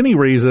for any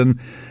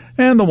reason,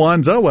 and the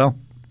ones, that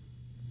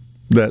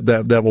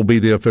will be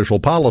the official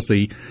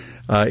policy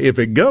if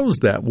it goes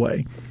that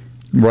way.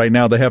 Right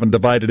now, they haven't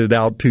divided it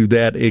out to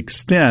that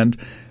extent.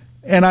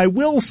 And I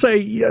will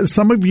say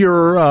some of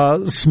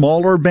your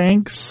smaller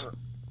banks,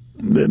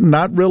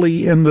 not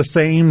really in the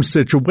same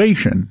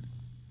situation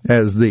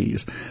as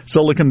these.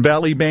 Silicon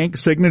Valley Bank,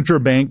 Signature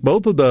Bank,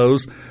 both of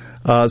those.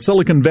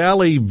 Silicon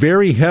Valley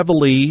very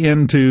heavily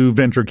into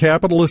venture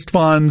capitalist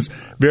funds,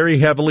 very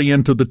heavily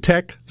into the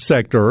tech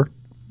sector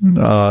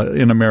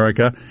in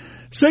America.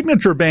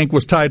 Signature Bank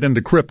was tied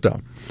into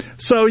crypto.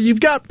 So you've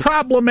got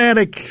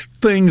problematic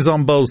things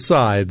on both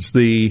sides.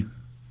 The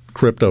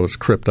crypto is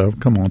crypto.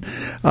 Come on.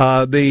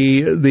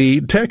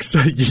 The text,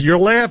 you're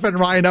laughing,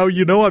 Rhino.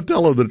 You know I'm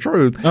telling the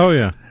truth. Oh,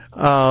 yeah.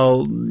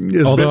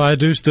 Although I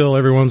do still,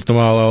 every once in a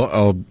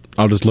while,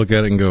 I'll just look at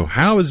it and go,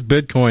 how is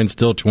Bitcoin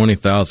still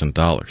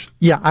 $20,000?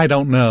 Yeah, I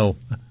don't know.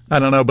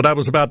 But I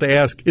was about to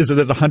ask, is it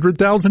at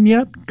 100,000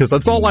 yet? Because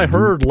that's all I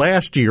heard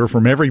last year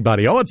from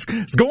everybody. Oh, it's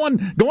going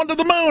to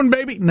the moon,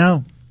 baby.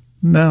 No.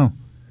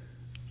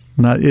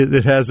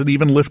 It hasn't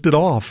even lifted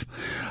off.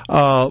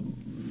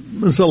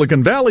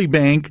 Silicon Valley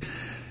Bank,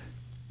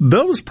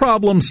 those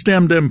problems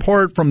stemmed in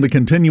part from the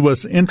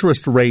continuous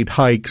interest rate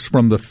hikes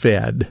from the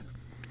Fed,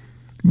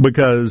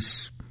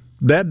 because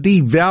that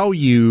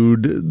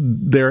devalued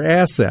their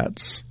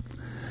assets.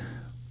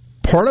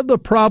 Part of the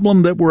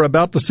problem that we're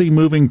about to see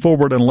moving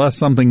forward, unless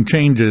something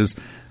changes,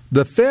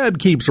 the Fed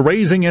keeps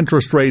raising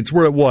interest rates.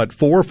 We're at what,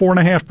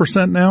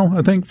 4.5% now?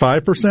 I think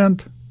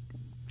 5%.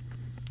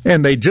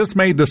 And they just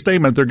made the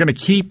statement they're going to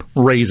keep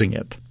raising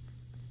it.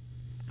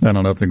 I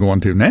don't know if they're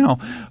going to now,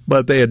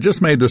 but they had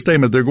just made the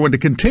statement they're going to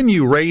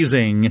continue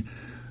raising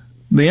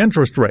the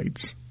interest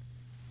rates.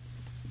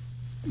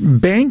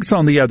 Banks,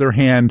 on the other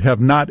hand, have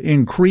not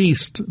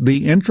increased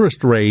the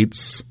interest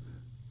rates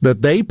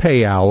that they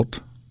pay out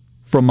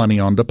for money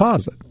on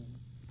deposit.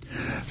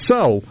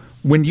 So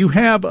when you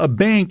have a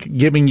bank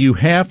giving you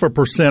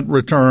 0.5%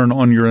 return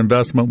on your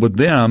investment with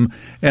them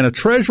and a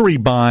treasury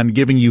bond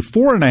giving you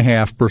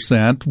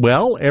 4.5%,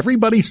 well,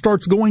 everybody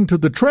starts going to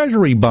the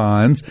treasury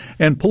bonds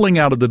and pulling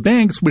out of the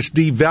banks, which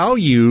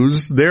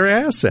devalues their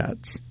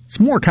assets. It's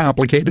more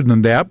complicated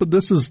than that, but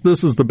this is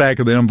the back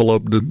of the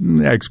envelope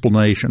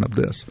explanation of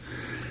this.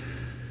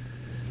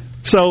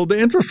 So the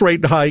interest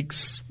rate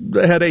hikes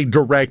had a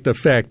direct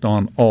effect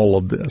on all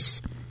of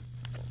this.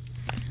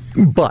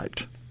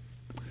 But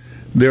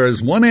there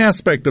is one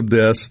aspect of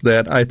this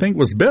that I think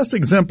was best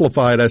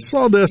exemplified. I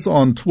saw this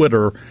on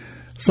Twitter.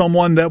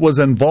 Someone that was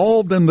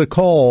involved in the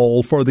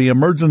call for the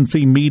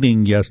emergency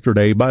meeting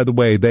yesterday. By the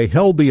way, they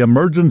held the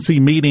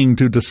emergency meeting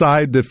to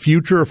decide the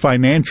future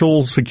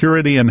financial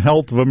security and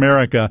health of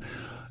America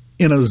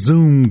in a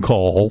Zoom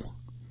call.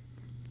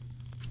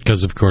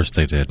 Because, of course,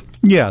 they did.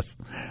 Yes.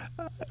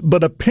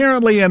 But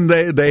apparently, and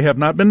they have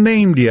not been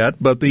named yet,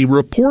 but the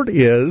report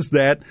is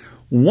that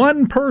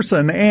one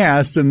person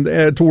asked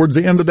towards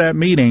the end of that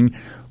meeting,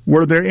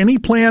 were there any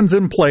plans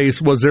in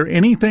place? Was there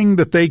anything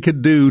that they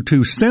could do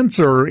to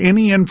censor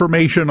any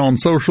information on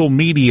social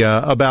media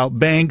about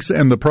banks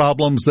and the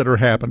problems that are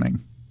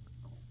happening?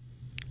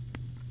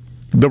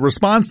 The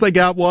response they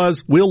got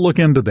was, we'll look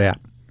into that.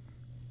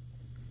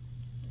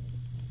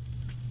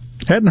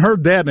 Hadn't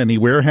heard that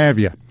anywhere, have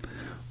you?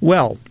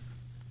 Well,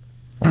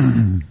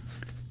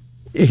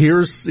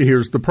 here's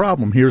the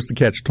problem. Here's the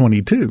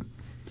catch-22.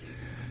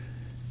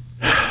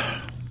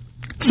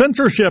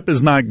 Censorship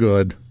is not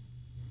good.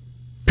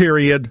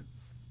 Period.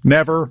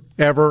 Never,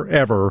 ever,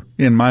 ever,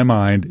 in my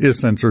mind, is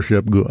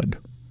censorship good.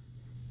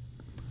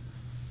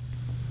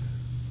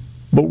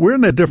 But we're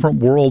in a different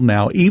world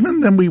now,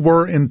 even than we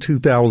were in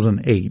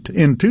 2008.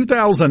 In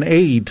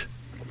 2008,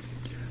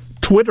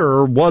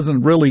 Twitter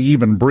wasn't really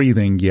even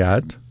breathing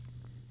yet.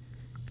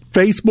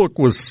 Facebook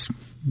was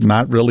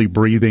not really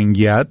breathing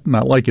yet,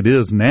 not like it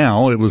is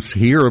now. It was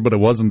here, but it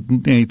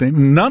wasn't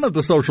anything. None of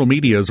the social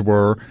medias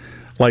were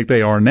like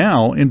they are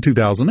now in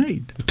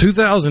 2008.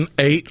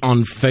 2008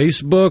 on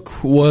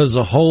Facebook was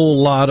a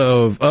whole lot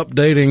of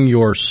updating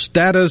your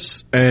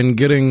status and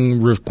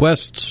getting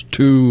requests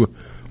to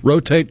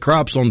rotate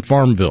crops on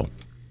Farmville.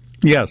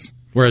 Yes.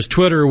 Whereas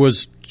Twitter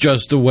was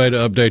just a way to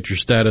update your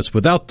status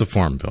without the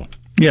Farmville.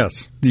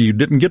 Yes. You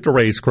didn't get to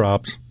raise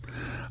crops.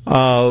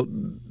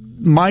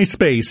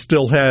 MySpace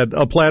still had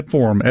a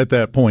platform at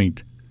that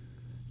point.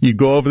 You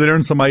go over there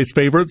and somebody's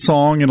favorite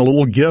song and a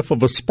little gif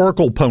of a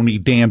sparkle pony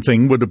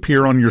dancing would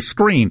appear on your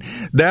screen.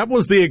 That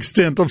was the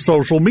extent of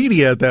social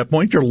media at that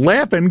point. You're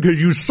laughing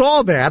because you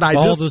saw that.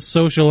 All the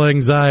social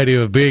anxiety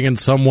of being in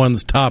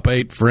someone's top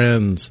 8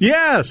 friends.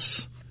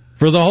 Yes.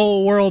 For the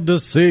whole world to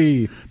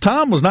see.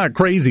 Tom was not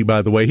crazy,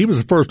 by the way. He was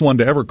the first one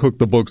to ever cook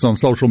the books on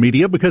social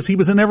media because he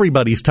was in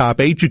everybody's top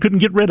 8. You couldn't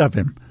get rid of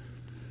him.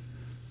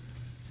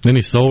 Then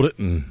he sold it,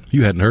 and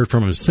you hadn't heard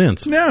from him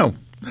since. No.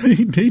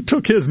 He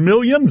took his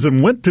millions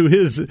and went to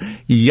his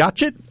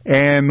yacht,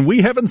 and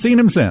we haven't seen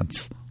him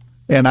since.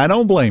 And I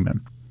don't blame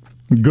him.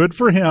 Good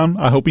for him.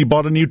 I hope he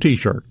bought a new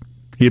T-shirt.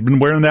 He had been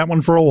wearing that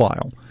one for a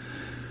while.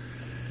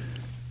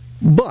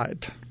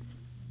 But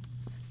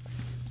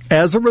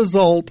as a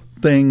result,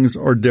 things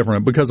are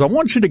different because I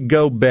want you to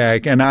go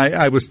back, and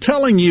I was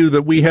telling you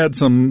that we had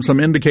some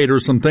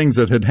indicators, some things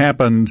that had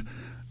happened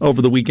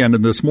over the weekend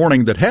and this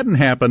morning that hadn't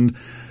happened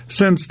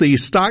since the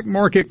stock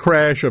market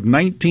crash of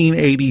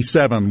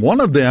 1987. One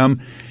of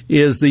them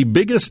is the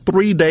biggest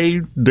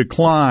 3-day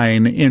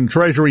decline in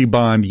Treasury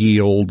bond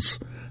yields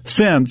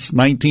since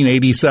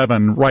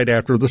 1987, right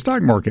after the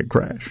stock market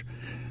crash.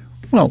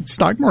 Well,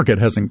 stock market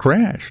hasn't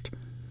crashed.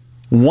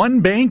 One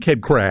bank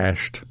had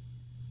crashed.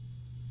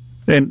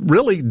 And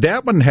really,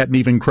 that one hadn't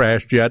even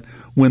crashed yet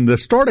when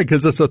this started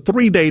because it's a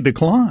 3-day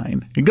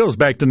decline. It goes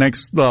back to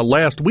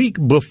last week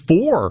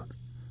before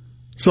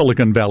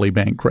Silicon Valley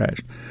Bank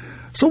crashed.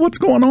 So what's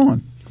going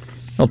on?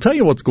 I'll tell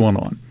you what's going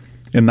on.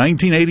 In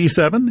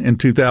 1987, in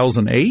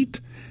 2008,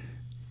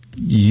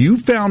 you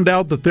found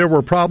out that there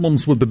were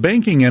problems with the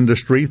banking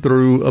industry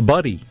through a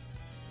buddy,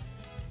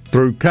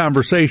 through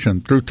conversation,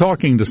 through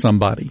talking to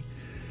somebody.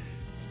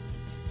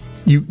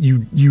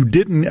 You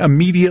didn't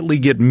immediately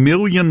get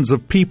millions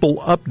of people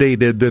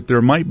updated that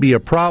there might be a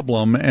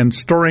problem and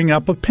stirring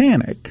up a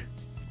panic.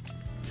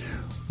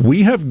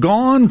 We have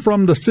gone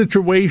from the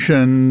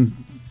situation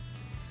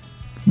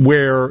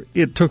where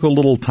it took a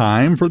little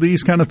time for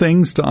these kind of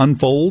things to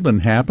unfold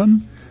and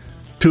happen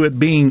to it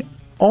being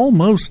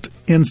almost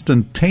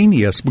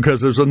instantaneous,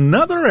 because there's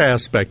another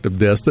aspect of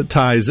this that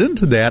ties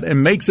into that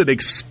and makes it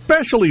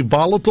especially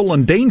volatile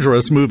and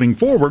dangerous moving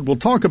forward. We'll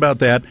talk about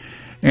that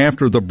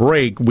after the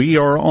break. We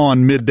are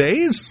on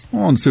Middays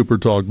on Super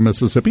Talk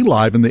Mississippi,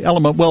 live in the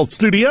Element Wealth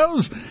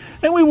Studios,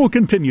 and we will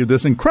continue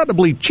this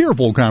incredibly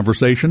cheerful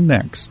conversation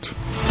next.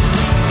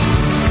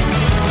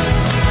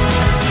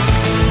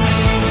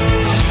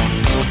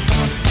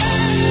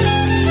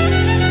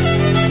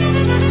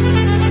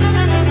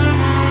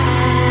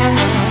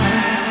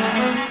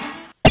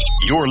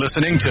 You're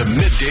listening to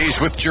Middays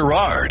with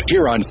Gerard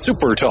here on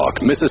Super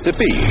Talk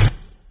Mississippi.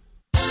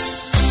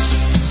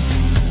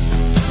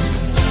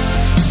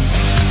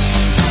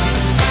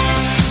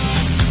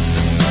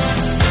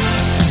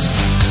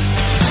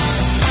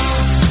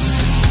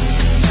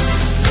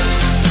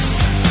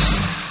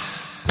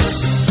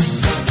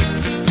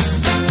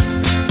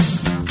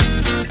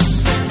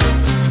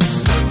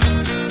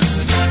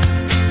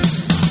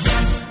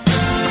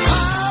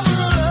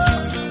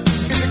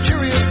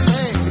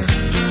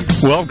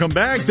 Welcome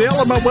back. The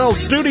Element Wealth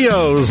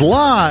Studios,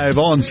 live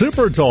on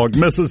Super Talk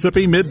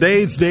Mississippi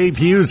Middays. Dave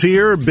Hughes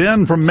here.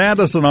 Ben from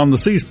Madison on the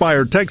C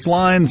Spire text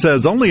line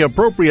says, only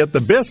appropriate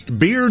the best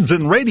beards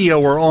in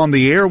radio are on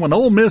the air when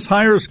Ole Miss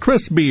hires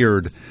Chris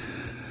Beard.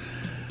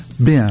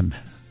 Ben,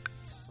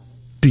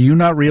 do you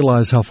not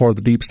realize how far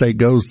the deep state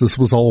goes? This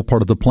was all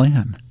part of the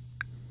plan.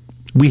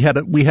 We had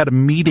a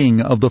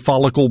meeting of the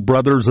Follicle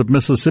Brothers of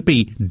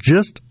Mississippi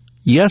just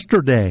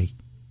yesterday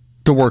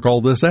to work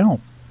all this out.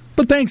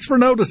 But thanks for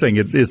noticing.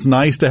 It's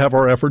nice to have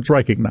our efforts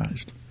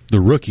recognized.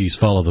 The rookies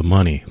follow the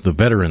money. The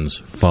veterans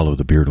follow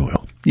the beard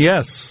oil.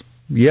 Yes.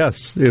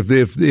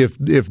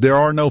 If there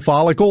are no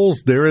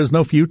follicles, there is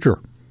no future.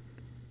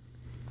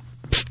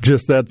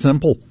 Just that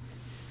simple.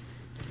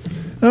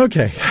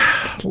 Okay,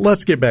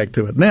 let's get back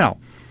to it. Now,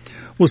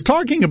 was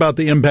talking about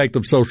the impact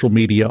of social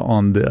media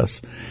on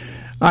this.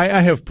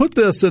 I have put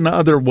this in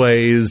other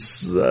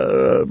ways,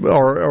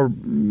 or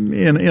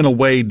in a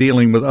way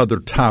dealing with other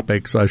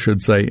topics, I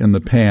should say, in the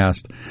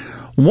past.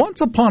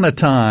 Once upon a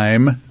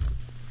time,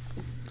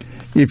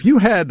 if you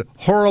had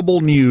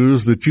horrible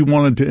news that you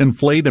wanted to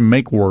inflate and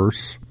make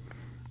worse,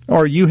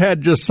 or you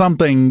had just some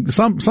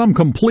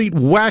complete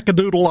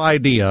wackadoodle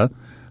idea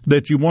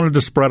that you wanted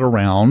to spread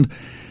around,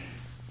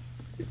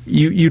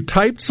 you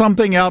typed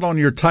something out on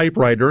your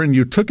typewriter and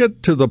you took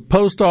it to the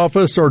post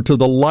office or to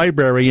the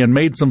library and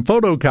made some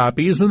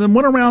photocopies and then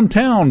went around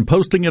town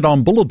posting it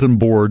on bulletin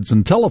boards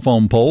and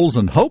telephone poles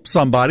and hoped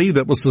somebody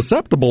that was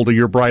susceptible to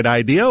your bright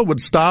idea would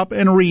stop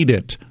and read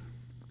it.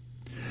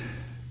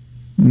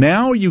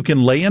 Now you can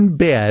lay in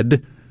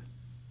bed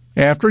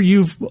after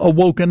you've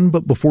awoken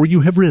but before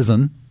you have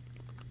risen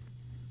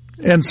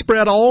and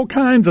spread all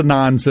kinds of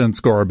nonsense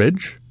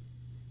garbage,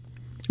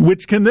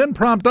 which can then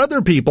prompt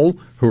other people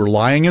who are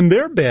lying in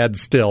their bed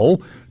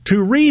still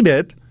to read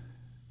it.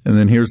 And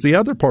then here's the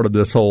other part of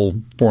this whole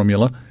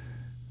formula.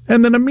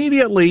 And then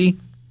immediately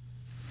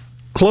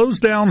close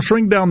down,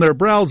 shrink down their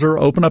browser,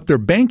 open up their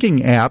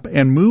banking app,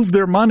 and move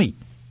their money.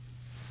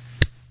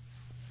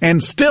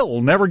 And still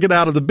never get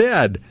out of the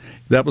bed.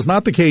 That was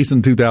not the case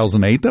in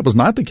 2008. That was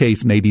not the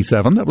case in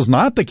 87. That was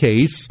not the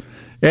case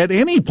at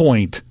any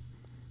point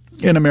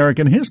in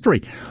American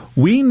history.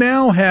 We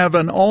now have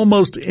an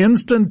almost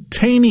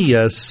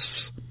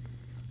instantaneous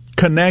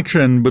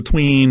connection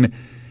between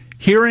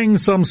hearing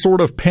some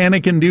sort of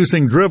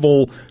panic-inducing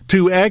drivel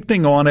to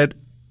acting on it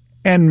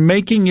and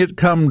making it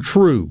come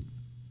true.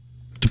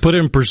 To put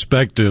in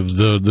perspective,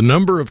 the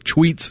number of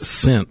tweets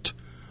sent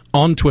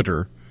on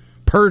Twitter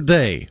per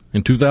day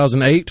in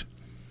 2008,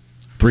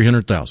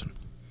 300,000.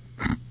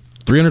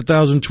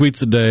 300,000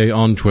 tweets a day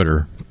on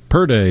Twitter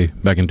per day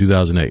back in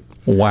 2008.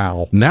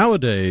 Wow.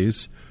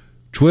 Nowadays,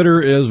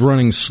 Twitter is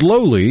running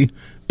slowly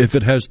if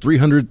it has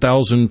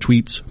 300,000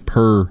 tweets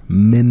per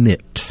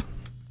minute.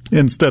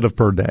 Instead of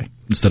per day.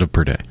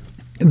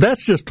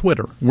 That's just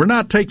Twitter. We're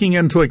not taking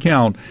into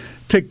account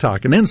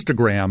TikTok and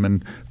Instagram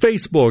and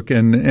Facebook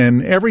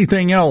and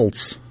everything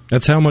else.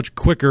 That's how much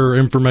quicker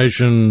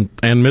information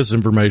and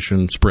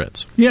misinformation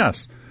spreads.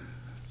 Yes.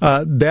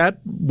 What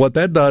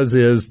that does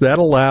is that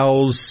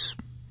allows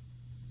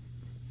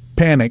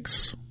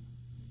panics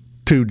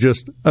to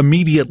just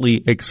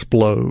immediately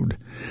explode.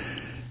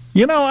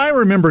 You know, I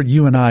remember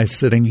you and I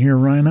sitting here,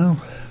 Rhino,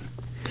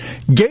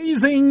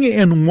 gazing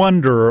in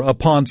wonder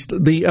upon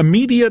the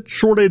immediate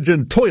shortage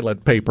in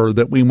toilet paper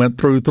that we went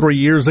through 3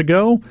 years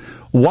ago.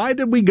 Why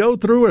did we go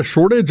through a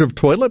shortage of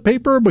toilet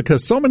paper?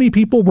 Because so many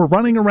people were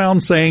running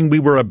around saying we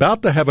were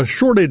about to have a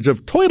shortage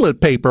of toilet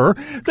paper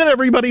that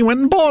everybody went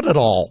and bought it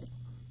all.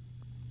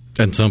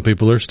 And some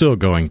people are still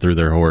going through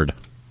their hoard.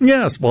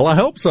 Yes, well, I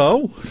hope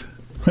so.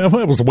 Well,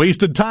 it was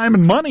wasted time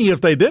and money if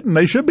they didn't.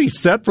 They should be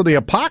set for the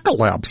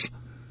apocalypse.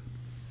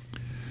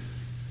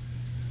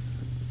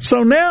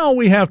 So now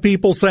we have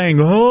people saying,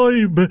 oh,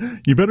 you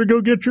better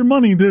go get your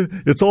money.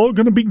 It's all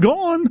going to be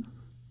gone.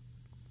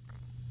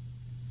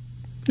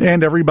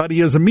 And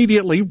everybody is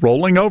immediately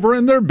rolling over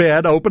in their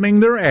bed,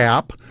 opening their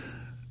app,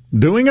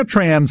 doing a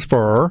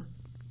transfer,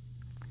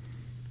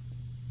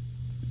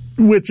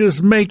 which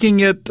is making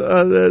it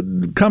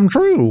come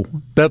true.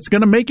 That's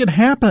going to make it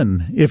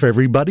happen if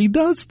everybody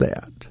does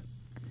that.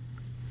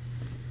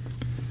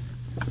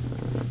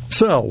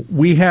 So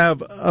we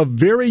have a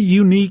very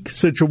unique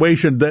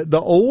situation that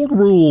the old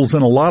rules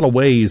in a lot of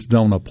ways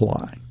don't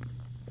apply.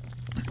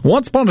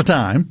 Once upon a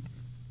time,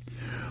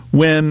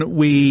 when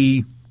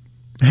we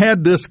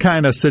had this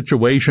kind of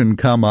situation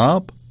come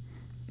up,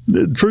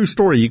 true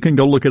story, you can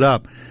go look it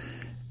up.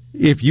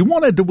 If you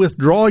wanted to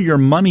withdraw your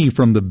money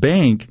from the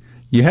bank,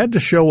 you had to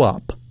show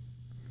up.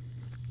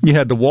 You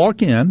had to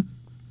walk in.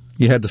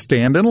 You had to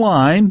stand in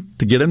line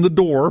to get in the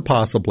door,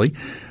 possibly.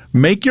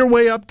 Make your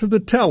way up to the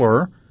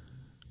teller.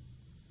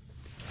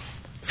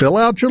 Fill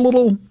out your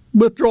little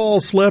withdrawal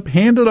slip.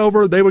 Hand it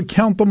over. They would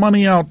count the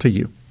money out to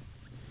you.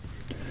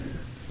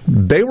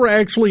 They were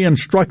actually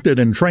instructed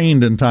and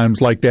trained in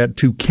times like that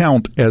to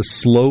count as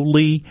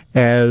slowly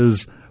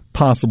as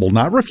possible.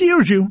 Not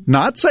refuse you.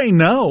 Not say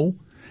no.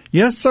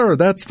 Yes, sir,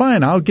 that's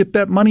fine. I'll get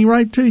that money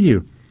right to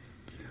you.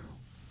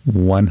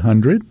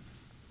 100,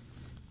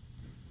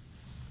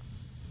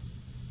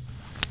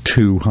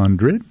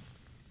 $200,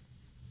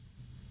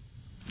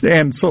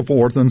 and so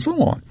forth and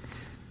so on.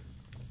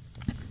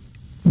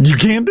 You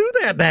can't do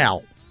that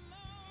now.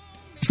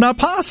 It's not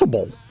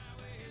possible.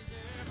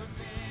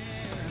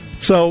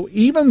 So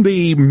even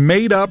the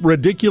made-up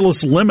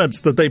ridiculous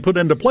limits that they put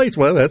into place,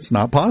 well, that's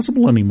not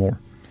possible anymore.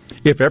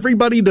 If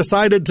everybody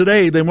decided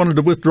today they wanted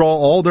to withdraw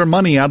all their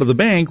money out of the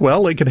bank,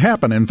 well, it could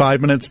happen in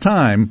 5 minutes'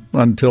 time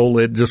until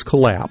it just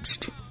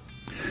collapsed.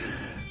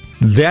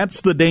 That's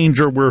the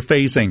danger we're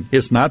facing.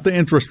 It's not the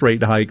interest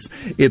rate hikes.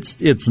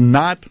 It's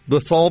not the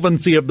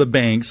solvency of the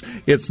banks.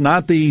 It's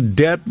not the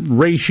debt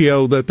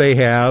ratio that they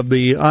have,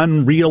 the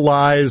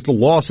unrealized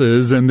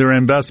losses in their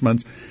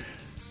investments.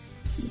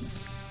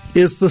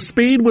 It's the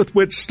speed with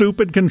which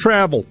stupid can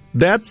travel.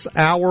 That's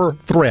our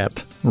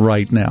threat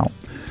right now.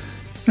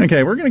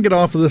 Okay, we're going to get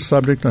off of this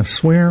subject, I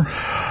swear.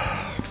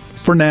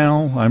 For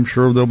now, I'm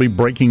sure there'll be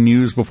breaking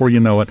news before you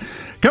know it.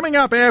 Coming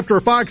up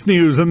after Fox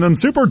News and then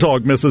Super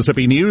Talk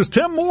Mississippi News,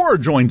 Tim Moore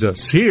joins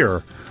us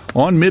here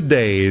on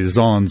Middays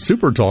on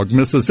Super Talk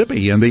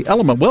Mississippi in the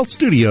Element Wealth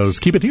Studios.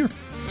 Keep it here.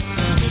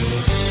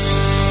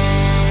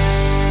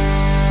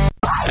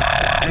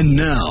 And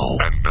now,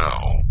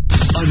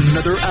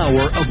 another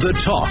hour of the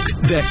talk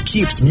that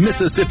keeps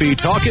Mississippi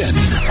talking.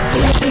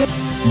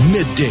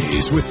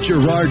 Middays with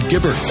Gerard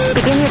Gibbert.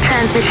 Begin your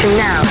transition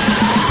now.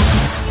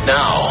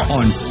 Now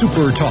on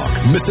Super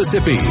Talk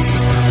Mississippi.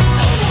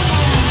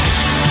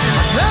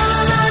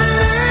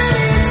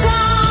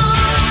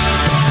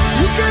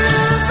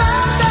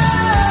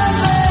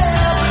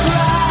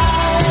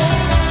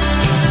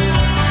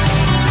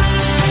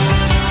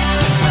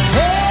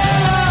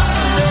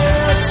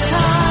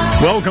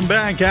 Welcome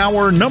back.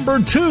 Hour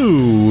number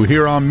 2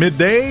 here on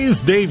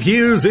Middays. Dave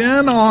Hughes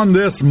in on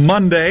this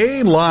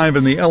Monday, live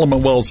in the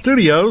Element Wealth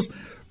Studios.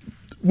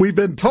 We've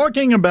been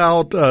talking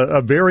about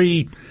a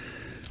very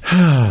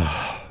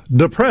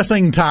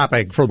depressing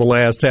topic for the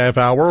last half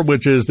hour,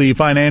 which is the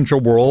financial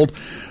world.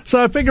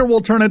 So I figure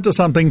we'll turn it to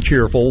something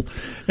cheerful,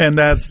 and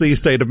that's the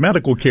state of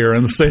medical care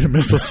in the state of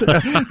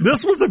Mississippi.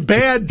 This was a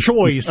bad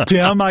choice,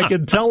 Tim. I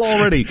can tell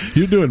already.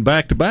 You're doing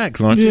back-to-backs,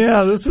 aren't you?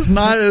 Yeah, this is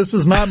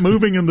not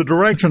moving in the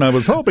direction I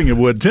was hoping it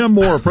would. Tim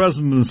Moore,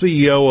 President and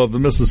CEO of the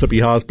Mississippi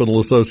Hospital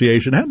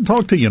Association. Hadn't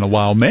talked to you in a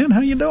while, man.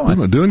 How you doing?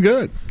 I'm doing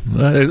good,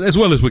 as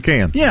well as we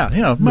can. Yeah,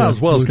 as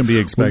well as can be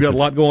expected. We've got a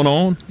lot going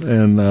on,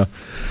 and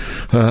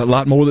a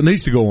lot more that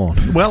needs to go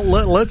on. Well,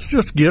 let's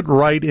just get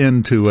right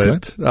into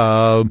it.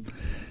 Okay.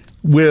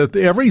 With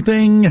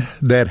everything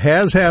that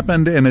has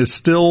happened and is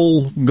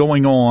still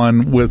going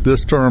on with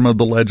this term of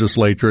the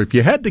legislature, if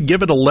you had to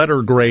give it a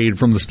letter grade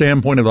from the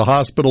standpoint of the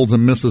hospitals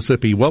in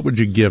Mississippi, what would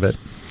you give it?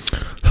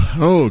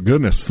 Oh,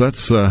 goodness,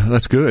 that's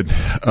good.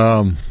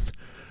 I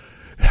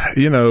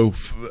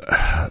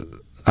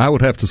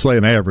would have to say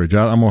an average.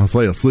 I'm going to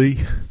say a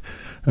C.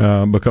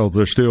 Because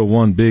there's still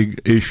one big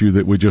issue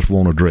that we just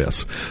won't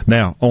address.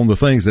 Now, on the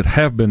things that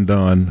have been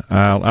done,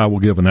 I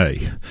will give an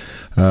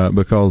A,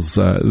 because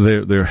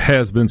there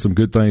has been some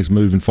good things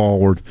moving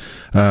forward.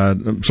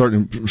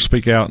 Certainly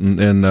speak out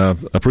and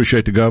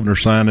appreciate the governor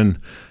signing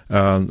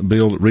the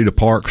bill that Rita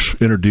Parks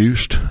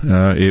introduced.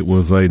 It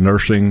was a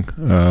nursing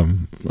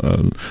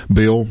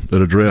bill that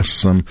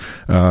addressed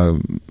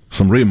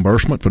some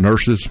reimbursement for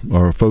nurses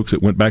or folks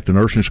that went back to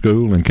nursing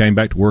school and came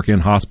back to work in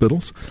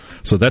hospitals.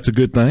 So that's a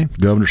good thing. The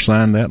governor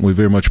signed that, and we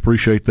very much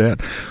appreciate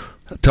that.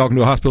 Talking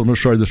to a hospital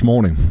administrator this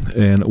morning,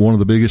 and one of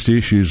the biggest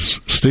issues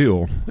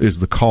still is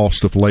the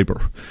cost of labor,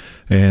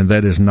 and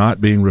that is not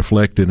being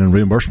reflected in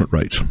reimbursement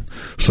rates.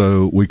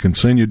 So we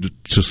continue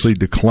to see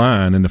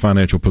decline in the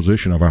financial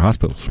position of our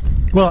hospitals.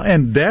 Well,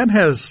 and that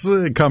has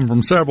come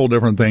from several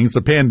different things.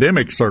 The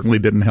pandemic certainly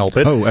didn't help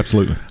it. Oh,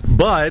 absolutely.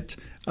 But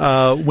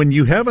when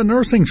you have a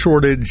nursing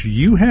shortage,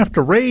 you have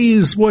to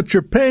raise what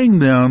you're paying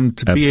them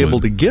to be able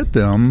to get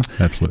them.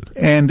 Absolutely.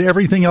 And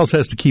everything else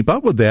has to keep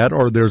up with that,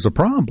 or there's a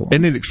problem.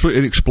 And it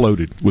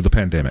exploded with the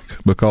pandemic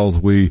because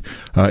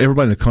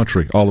everybody in the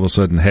country all of a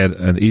sudden had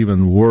an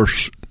even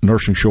worse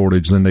nursing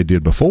shortage than they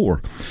did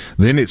before.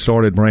 Then it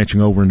started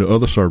branching over into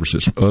other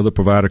services, other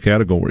provider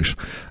categories,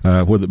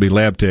 whether it be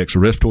lab techs or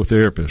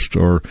respiratory therapists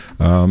or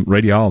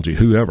radiology,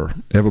 whoever.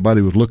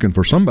 Everybody was looking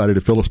for somebody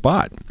to fill a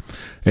spot.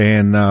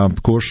 And,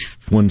 of course,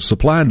 when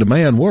supply and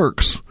demand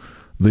works,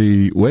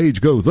 the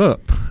wage goes up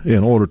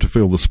in order to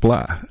fill the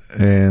supply.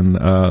 And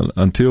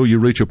until you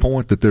reach a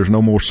point that there's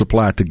no more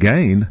supply to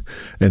gain,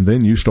 and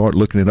then you start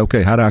looking at,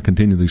 okay, how do I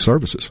continue these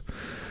services?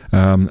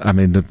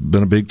 There's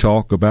been a big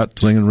talk about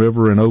Singing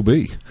River and OB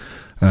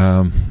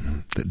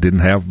that didn't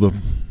have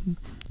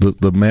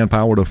the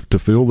manpower to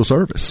fill the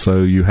service. So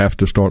you have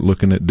to start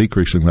looking at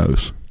decreasing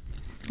those.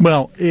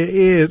 Well,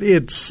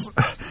 it's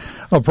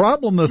A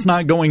problem that's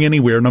not going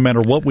anywhere, no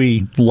matter what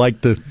we like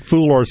to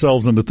fool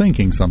ourselves into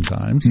thinking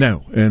sometimes.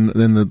 No, and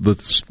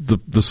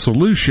the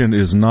solution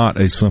is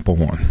not a simple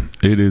one.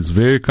 It is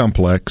very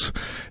complex.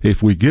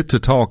 If we get to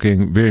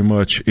talking very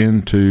much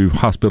into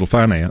hospital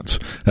finance,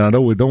 and I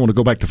know we don't want to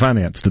go back to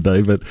finance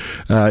today, but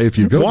if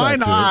you go Why back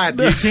not?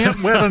 to it, You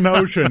can't wet an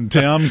ocean,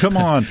 Tim. Come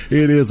on.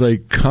 It is a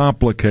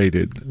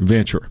complicated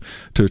venture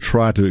to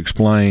try to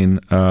explain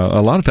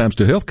a lot of times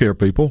to healthcare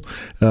people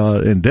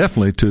and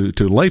definitely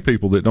to lay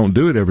people that don't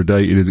do it every day.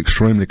 It is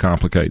extremely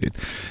complicated.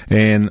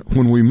 And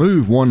when we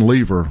move one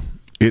lever,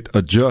 it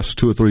adjusts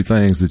two or three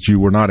things that you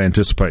were not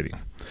anticipating.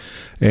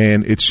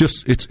 And it's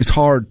just it's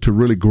hard to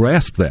really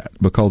grasp that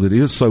because it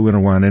is so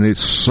intertwined and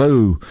it's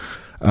so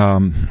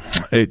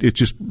it's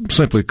just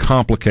simply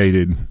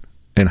complicated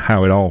in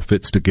how it all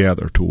fits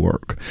together to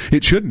work.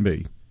 It shouldn't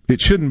be. It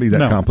shouldn't be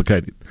that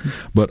complicated.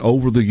 But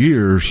over the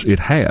years, it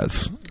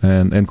has.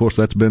 And of course,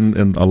 that's been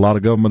in a lot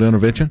of government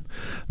intervention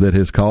that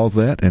has caused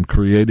that and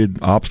created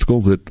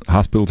obstacles that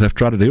hospitals have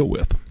tried to deal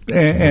with.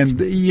 And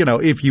you know,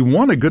 if you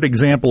want a good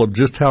example of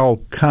just how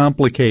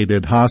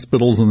complicated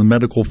hospitals in the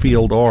medical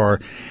field are,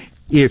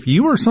 if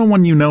you or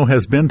someone you know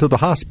has been to the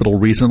hospital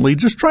recently,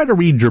 just try to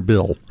read your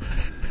bill.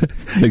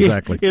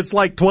 Exactly. It's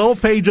like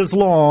 12 pages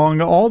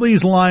long, all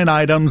these line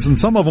items, and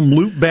some of them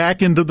loop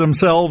back into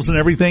themselves and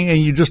everything, and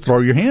you just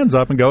throw your hands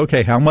up and go,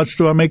 okay, how much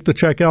do I make the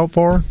check out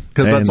for?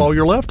 Because that's all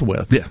you're left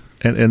with. Yeah.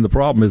 And the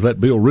problem is that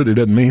bill really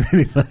doesn't mean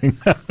anything,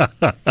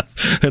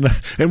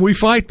 and we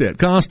fight that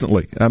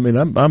constantly. I mean,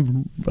 I've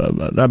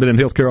been in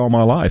healthcare all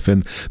my life,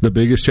 and the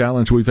biggest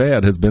challenge we've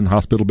had has been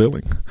hospital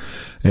billing,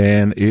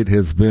 and it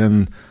has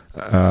been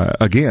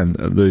again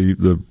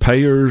the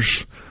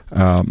payers,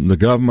 the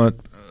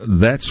government.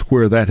 That's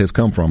where that has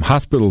come from.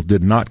 Hospitals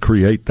did not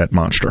create that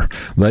monster.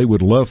 They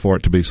would love for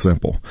it to be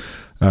simple.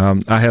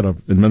 I had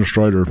an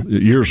administrator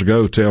years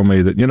ago tell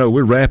me that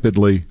we're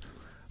rapidly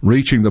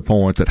reaching the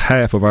point that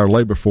half of our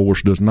labor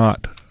force does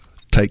not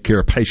take care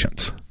of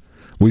patients.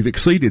 We've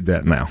exceeded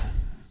that now.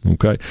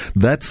 Okay,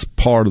 that's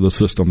part of the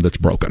system that's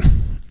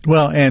broken.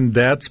 Well, and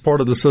that's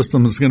part of the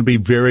system that's going to be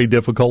very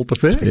difficult to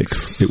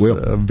fix. It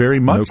will. Very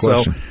much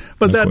so.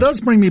 But that does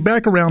bring me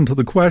back around to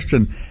the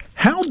question,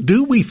 how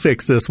do we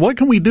fix this? What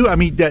can we do? I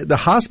mean, the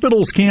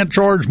hospitals can't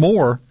charge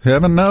more.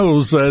 Heaven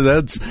knows.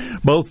 That's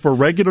both for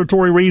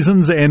regulatory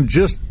reasons and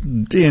just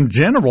in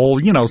general.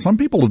 Some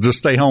people will just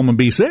stay home and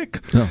be sick.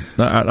 No,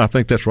 I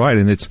think that's right.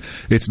 And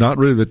it's not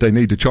really that they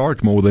need to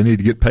charge more. They need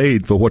to get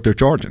paid for what they're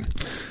charging.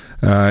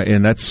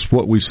 And that's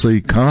what we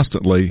see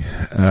constantly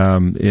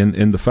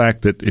in the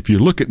fact that if you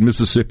look at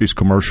Mississippi's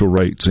commercial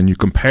rates and you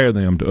compare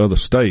them to other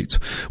states,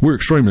 we're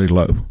extremely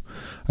low.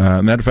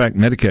 Matter of fact,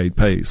 Medicaid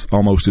pays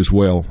almost as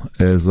well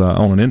as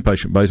on an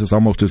inpatient basis,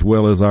 almost as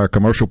well as our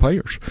commercial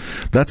payers.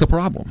 That's a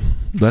problem.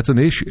 That's an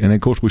issue. And,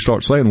 of course, we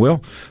start saying,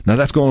 well, now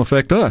that's going to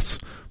affect us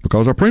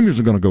because our premiums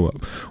are going to go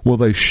up. Well,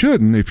 they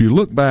shouldn't. If you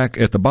look back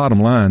at the bottom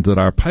lines that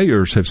our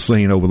payers have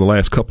seen over the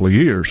last couple of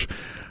years,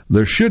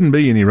 there shouldn't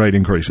be any rate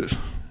increases.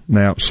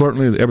 Now,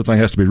 certainly everything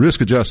has to be risk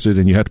adjusted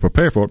and you have to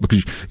prepare for it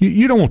because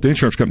you don't want the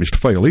insurance companies to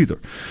fail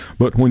either.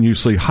 But when you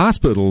see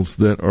hospitals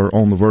that are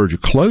on the verge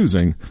of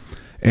closing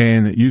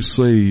and you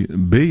see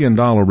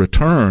billion-dollar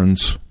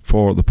returns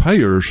for the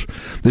payers,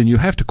 then you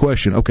have to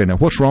question, okay, now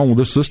what's wrong with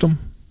this system?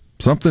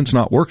 Something's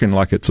not working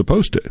like it's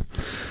supposed to.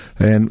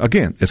 And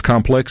again, as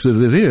complex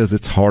as it is,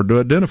 it's hard to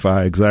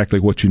identify exactly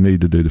what you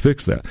need to do to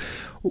fix that.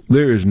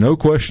 There is no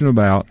question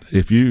about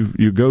if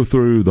you go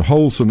through the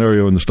whole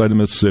scenario in the state of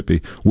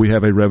Mississippi, we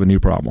have a revenue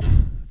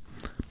problem.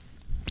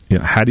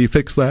 How do you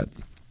fix that?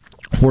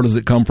 Where does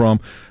it come from?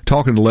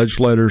 Talking to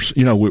legislators,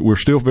 we're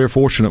still very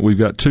fortunate. We've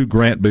got two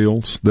grant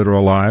bills that are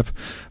alive.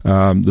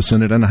 The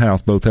Senate and the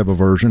House both have a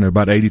version. They're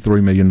about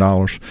 $83 million.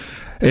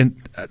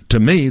 And to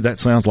me, that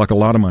sounds like a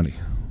lot of money.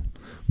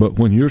 But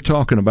when you're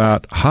talking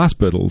about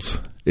hospitals,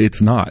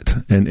 it's not.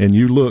 And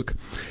you look,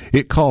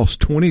 it costs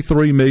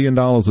 $23 million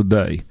a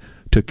day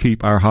to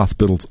keep our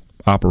hospitals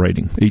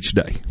operating each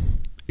day.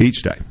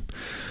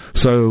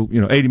 So,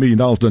 $80 million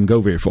doesn't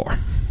go very far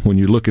when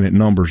you're looking at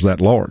numbers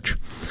that large.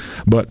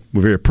 But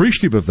we're very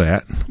appreciative of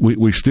that.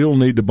 We still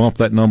need to bump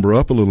that number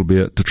up a little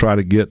bit to try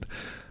to get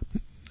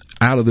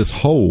out of this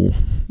hole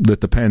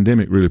that the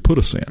pandemic really put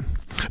us in.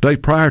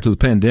 Dave, prior to the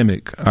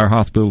pandemic, our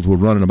hospitals were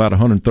running about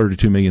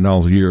 $132 million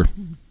a year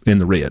in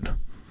the red,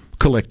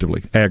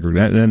 collectively,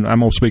 aggregate. And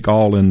I'm going to speak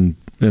all in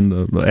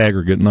the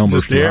aggregate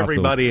numbers. Just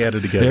everybody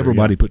added together.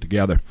 Everybody put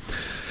together.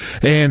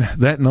 And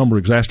that number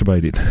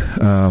exacerbated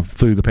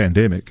through the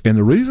pandemic. And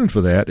the reason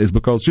for that is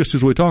because, just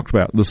as we talked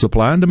about, the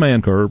supply and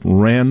demand curve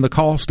ran the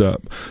cost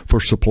up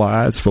for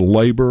supplies, for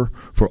labor,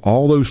 for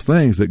all those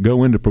things that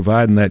go into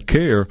providing that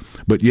care,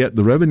 but yet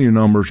the revenue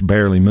numbers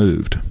barely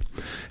moved.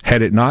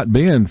 Had it not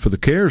been for the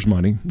CARES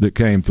money that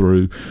came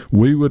through,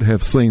 we would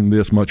have seen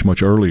this much,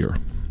 much earlier.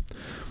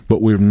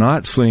 But we've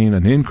not seen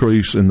an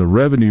increase in the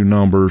revenue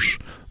numbers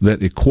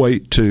that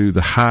equate to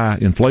the high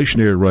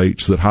inflationary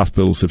rates that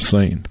hospitals have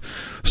seen.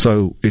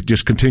 So it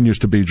just continues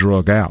to be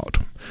drug out.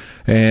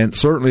 And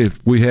certainly if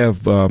we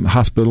have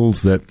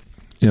hospitals that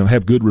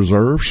have good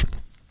reserves,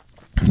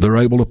 they're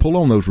able to pull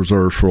on those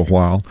reserves for a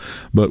while,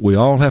 but we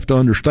all have to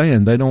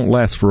understand they don't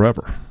last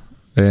forever.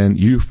 And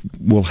you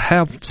will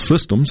have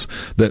systems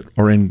that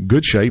are in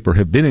good shape or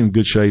have been in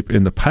good shape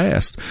in the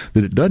past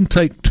that it doesn't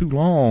take too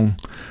long.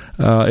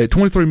 At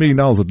 $23 million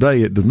a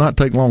day, it does not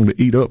take long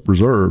to eat up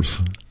reserves.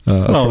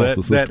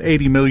 That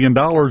 $80 million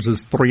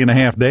is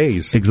 3.5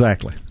 days.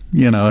 Exactly.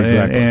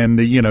 Exactly. And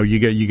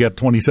you got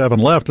 27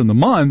 left in the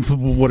month.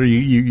 What are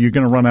you're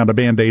going to run out of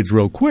Band-Aids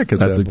real quick?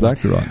 That's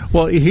exactly right.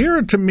 Well, here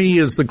to me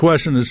is the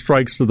question that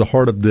strikes to the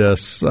heart of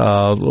this.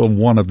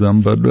 One of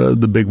them, but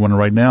the big one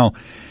right now.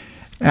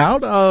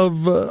 Out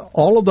of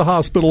all of the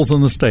hospitals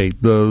in the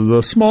state,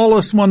 the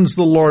smallest ones,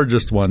 the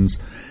largest ones,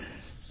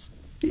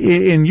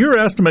 in your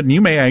estimate, and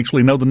you may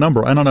actually know the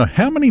number, I don't know,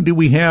 how many do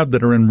we have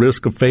that are in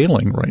risk of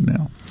failing right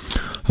now?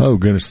 Oh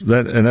goodness,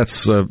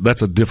 that's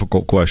a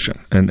difficult question,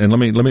 and let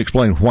me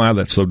explain why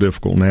that's so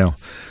difficult now.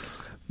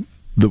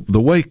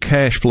 The way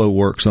cash flow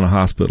works in a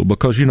hospital,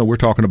 because we're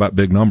talking about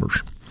big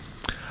numbers.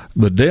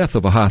 The death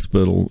of a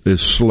hospital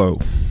is slow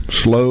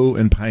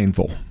and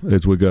painful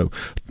as we go.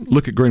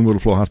 Look at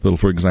Greenwood Flow Hospital,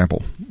 for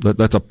example.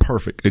 That's a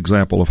perfect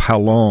example of how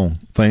long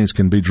things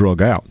can be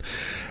drug out.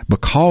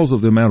 Because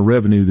of the amount of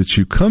revenue that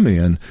you come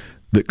in,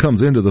 that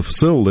comes into the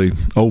facility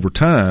over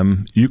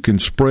time, you can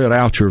spread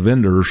out your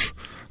vendors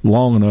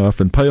long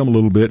enough and pay them a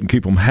little bit and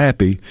keep them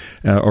happy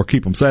or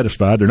keep them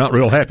satisfied. They're not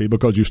real happy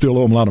because you still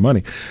owe them a lot of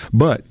money.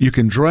 But you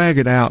can drag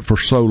it out for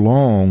so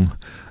long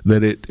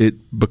that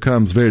it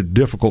becomes very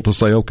difficult to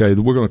say, okay,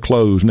 we're going to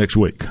close next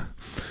week.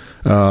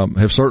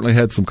 Have certainly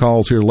had some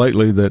calls here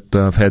lately that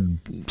I've had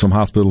some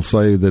hospitals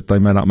say that they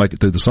may not make it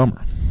through the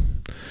summer.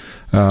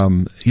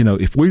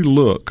 If we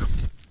look,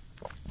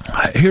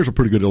 here's a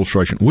pretty good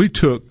illustration. We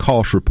took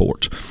cost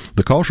reports.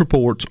 The cost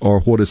reports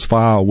are what is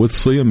filed with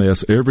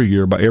CMS every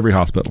year by every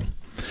hospital.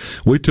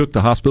 We took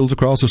the hospitals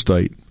across the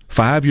state,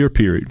 5-year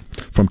period,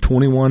 from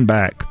 21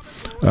 back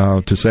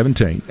to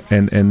 17,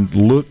 and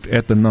looked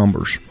at the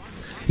numbers.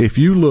 If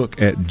you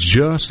look at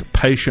just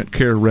patient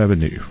care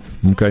revenue,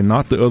 okay,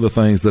 not the other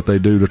things that they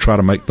do to try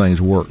to make things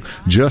work,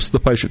 just the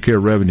patient care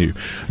revenue,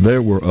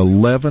 there were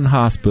 11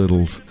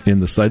 hospitals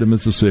in the state of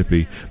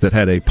Mississippi that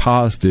had a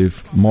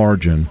positive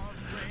margin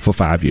for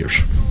 5 years.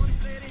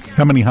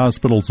 How many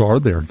hospitals are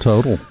there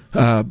total?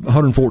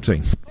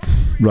 114,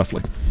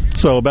 roughly.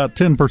 So about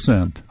 10%.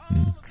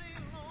 Mm-hmm.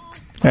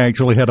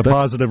 Actually had a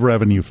positive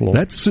revenue flow.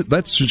 That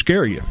should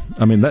scare you.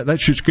 I mean, that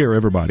should scare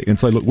everybody and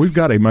say, look, we've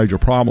got a major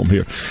problem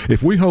here.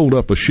 If we hold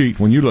up a sheet,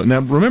 when you look,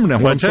 now remember now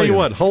what I'm saying. I'll tell you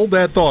what, hold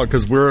that thought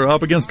because we're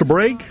up against a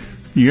break.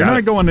 You're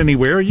not going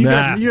anywhere. You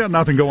got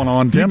nothing going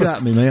on, Tim. You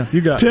got me, man. You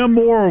got Tim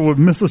Moore with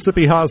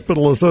Mississippi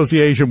Hospital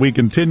Association. We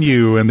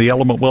continue in the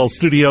Element Wealth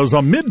Studios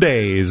on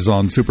middays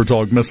on Super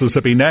Talk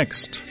Mississippi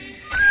next.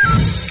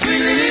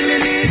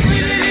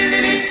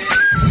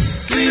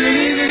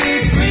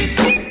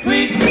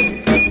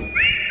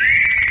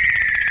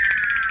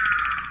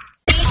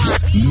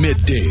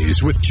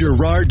 Middays with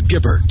Gerard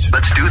Gibbert.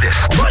 Let's do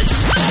this.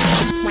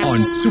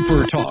 On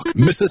Super Talk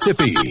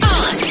Mississippi.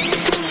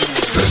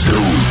 Let's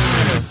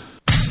go.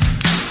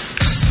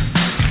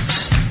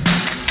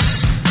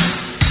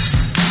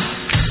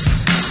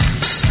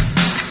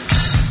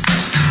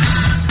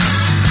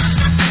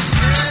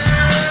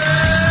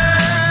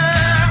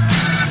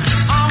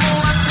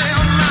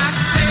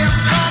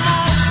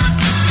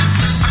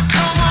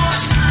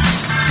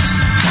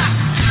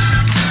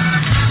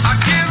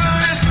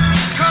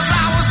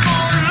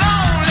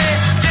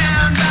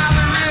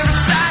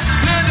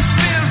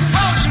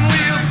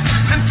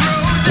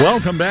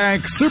 Welcome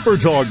back. Super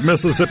Talk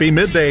Mississippi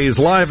Middays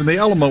live in the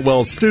Element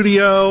Wealth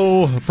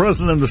studio.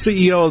 President and the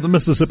CEO of the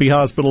Mississippi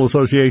Hospital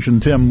Association,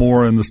 Tim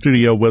Moore, in the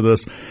studio with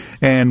us.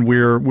 And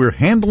we're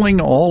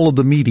handling all of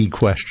the meaty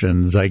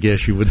questions, I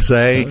guess you would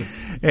say.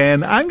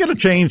 And I'm going to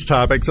change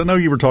topics. I know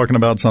you were talking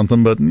about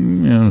something, but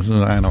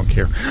I don't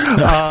care.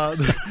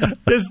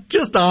 It's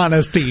just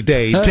honesty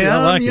day, Tim.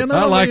 I like it.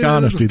 I like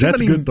honesty. That's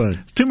a good thing.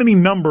 Too many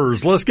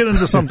numbers. Let's get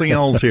into something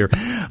else here.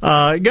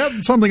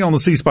 Got something on the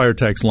C Spire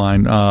text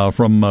line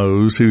from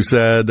Mose, who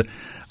said,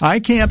 I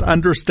can't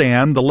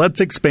understand the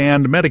Let's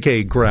Expand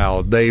Medicaid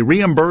crowd. They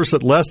reimburse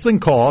at less than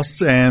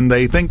costs, and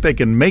they think they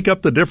can make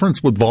up the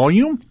difference with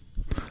volume?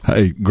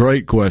 Hey,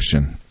 great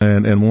question,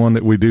 and one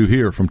that we do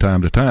hear from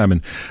time to time.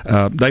 And,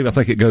 Dave, I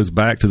think it goes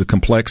back to the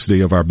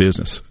complexity of our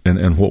business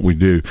and what we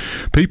do.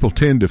 People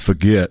tend to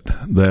forget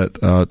that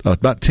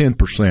about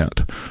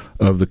 10%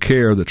 of the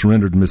care that's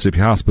rendered in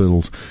Mississippi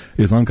hospitals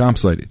is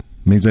uncompensated.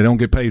 It means they don't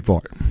get paid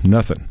for it.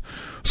 Nothing.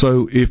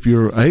 So if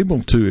you're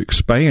able to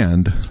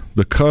expand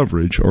the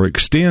coverage or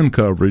extend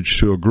coverage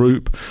to a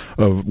group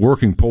of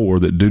working poor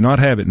that do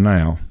not have it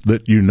now,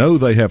 that you know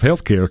they have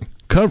health care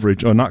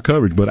coverage, or not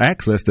coverage, but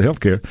access to health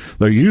care,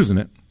 they're using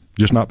it,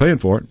 just not paying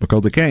for it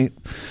because they can't,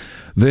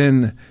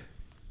 then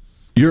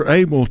you're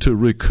able to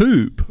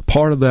recoup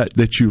part of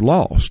that you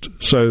lost.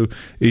 So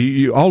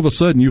you all of a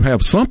sudden you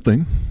have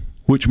something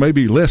which may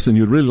be less than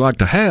you'd really like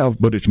to have,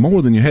 but it's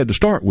more than you had to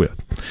start with.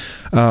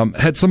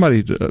 Had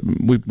somebody,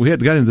 we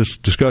got into this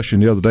discussion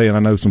the other day, and I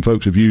know some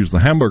folks have used the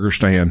hamburger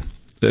stand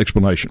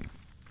explanation.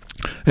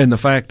 And the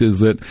fact is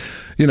that,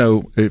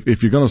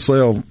 if you're going to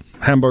sell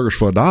hamburgers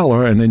for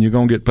 $1 and then you're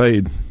going to get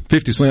paid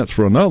 50 cents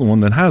for another one,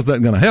 then how's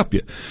that going to help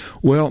you?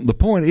 Well, the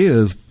point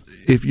is,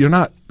 if you're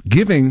not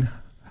giving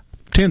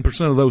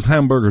 10% of those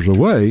hamburgers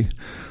away,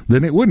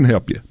 then it wouldn't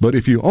help you. But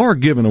if you are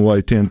giving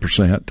away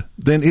 10%,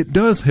 then it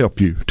does help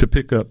you to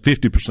pick up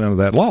 50% of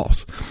that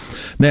loss.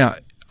 Now,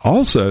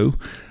 also,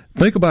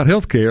 think about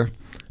healthcare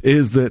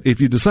is that if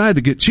you decide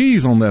to get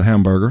cheese on that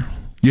hamburger,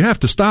 you have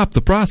to stop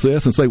the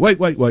process and say, wait,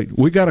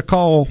 we got to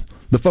call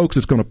the folks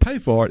that's going to pay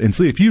for it and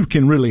see if you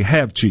can really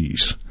have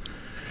cheese.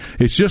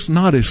 It's just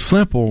not as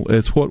simple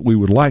as what we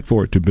would like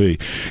for it to be.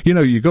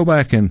 You go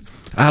back and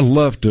I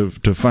love to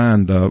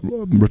find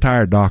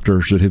retired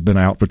doctors that have been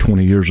out for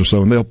 20 years or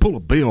so, and they'll pull a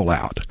bill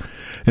out,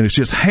 and it's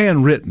just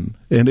handwritten,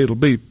 and it'll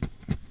be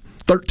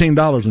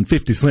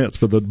 $13.50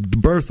 for the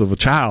birth of a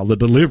child, the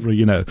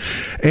delivery,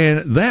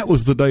 And that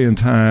was the day and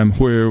time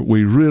where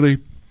we really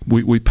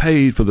we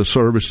paid for the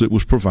service that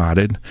was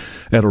provided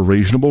at a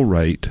reasonable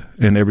rate,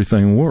 and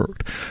everything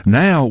worked.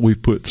 Now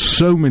we've put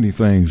so many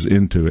things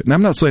into it. And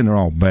I'm not saying they're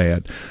all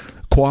bad.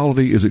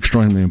 Quality is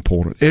extremely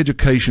important.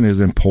 Education is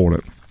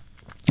important.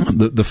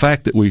 The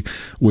fact that we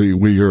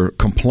are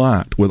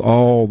compliant with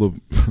all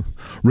the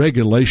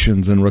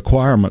regulations and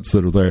requirements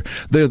that are there,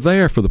 they're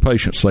there for the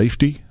patient's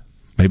safety.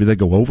 Maybe they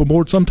go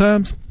overboard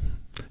sometimes,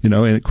 and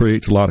it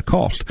creates a lot of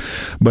cost.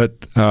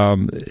 But,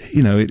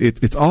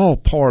 it's all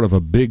part of a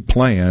big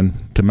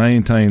plan to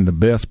maintain the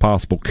best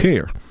possible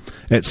care.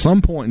 At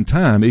some point in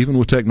time, even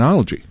with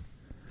technology,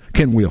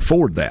 can we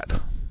afford that?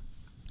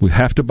 We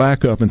have to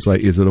back up and say,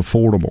 is it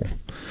affordable?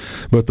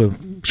 But the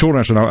short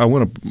answer, I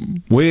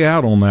went way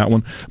out on that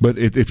one, but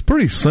it's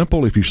pretty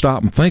simple if you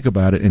stop and think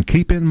about it. And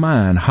keep in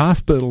mind,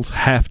 hospitals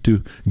have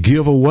to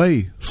give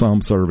away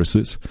some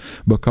services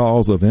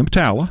because of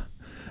EMTALA.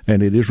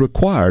 And it is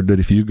required that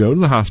if you go to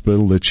the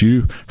hospital that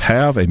you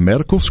have a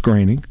medical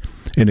screening,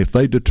 and if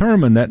they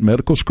determine that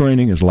medical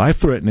screening is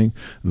life-threatening,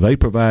 they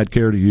provide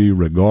care to you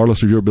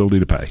regardless of your ability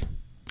to pay.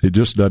 It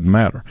just doesn't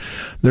matter.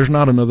 There's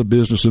not another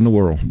business in the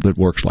world that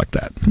works like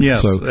that.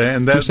 Yes, so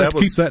and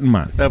keep that in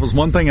mind. That was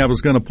one thing I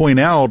was going to point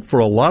out. For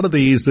a lot of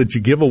these that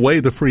you give away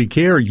the free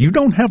care, you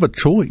don't have a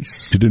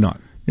choice. You do not.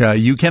 Yeah,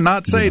 you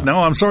cannot say, no,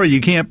 I'm sorry, you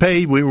can't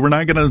pay. We're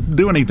not going to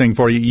do anything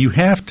for you. You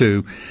have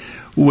to.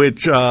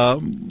 Which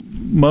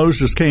Mose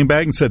just came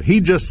back and said, he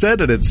just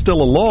said it. It's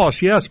still a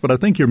loss, yes, but I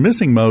think you're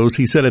missing, Mose.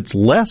 He said it's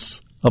less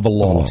of a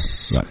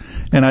loss. Right.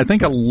 And I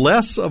think a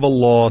less of a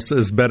loss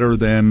is better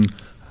than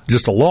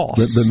just a loss.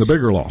 Than the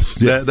bigger loss.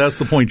 Yes. That's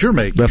the point you're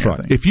making. That's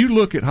right. If you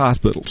look at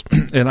hospitals,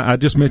 and I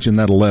just mentioned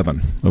that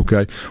 11,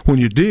 okay, when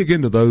you dig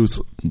into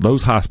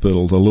those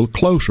hospitals a little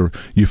closer,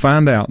 you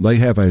find out they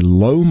have a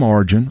low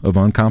margin of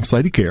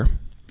uncompensated care.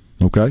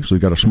 Okay, so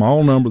you've got a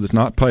small number that's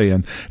not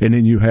paying, and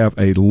then you have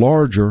a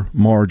larger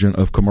margin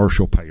of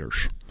commercial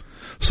payers.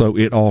 So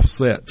it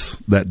offsets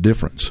that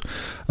difference.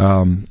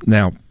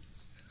 Now,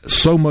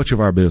 so much of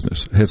our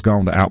business has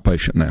gone to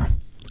outpatient now.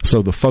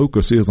 So the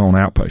focus is on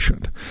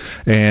outpatient.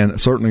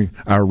 And certainly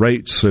our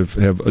rates have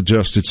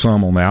adjusted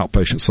some on the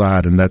outpatient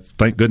side, and that,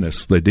 thank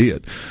goodness they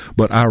did.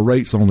 But our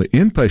rates on the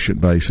inpatient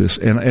basis,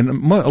 and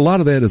a lot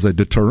of that is a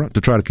deterrent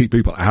to try to keep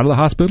people out of the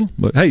hospital.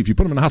 But, hey, if you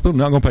put them in the hospital,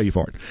 they're not going to pay you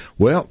for it.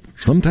 Well,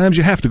 sometimes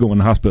you have to go in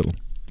the hospital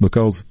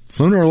because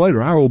sooner or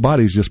later our old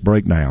bodies just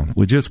break down.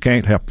 We just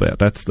can't help that.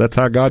 That's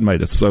how God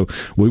made us. So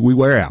we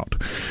wear out.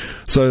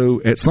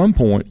 So at some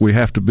point we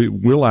have to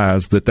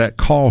realize that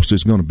cost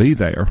is going to be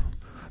there.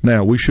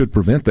 Now, we should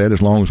prevent that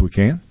as long as we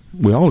can.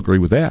 We all agree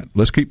with that.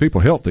 Let's keep people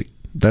healthy.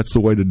 That's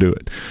the way to do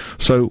it.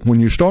 So when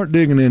you start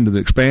digging into the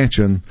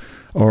expansion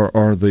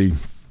or the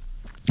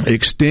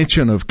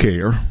extension of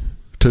care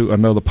to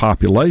another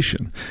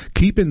population,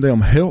 keeping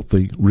them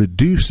healthy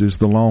reduces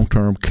the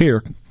long-term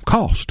care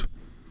cost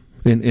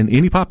in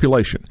any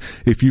population.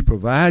 If you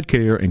provide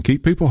care and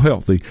keep people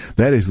healthy,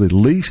 that is the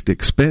least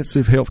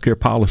expensive health care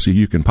policy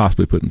you can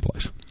possibly put in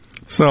place.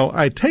 So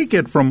I take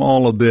it from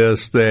all of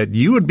this that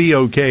you would be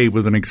okay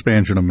with an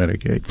expansion of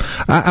Medicaid.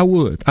 I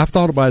would. I've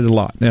thought about it a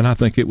lot, and I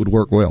think it would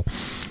work well.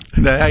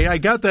 I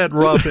got that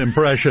rough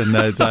impression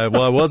that I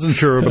wasn't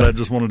sure, but I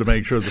just wanted to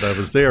make sure that I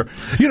was there.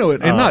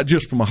 And not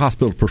just from a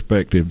hospital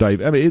perspective,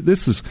 Dave. I mean,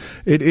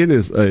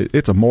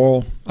 it's a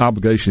moral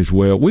obligation as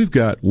well. We've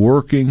got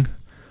working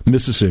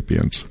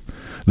Mississippians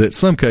that in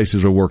some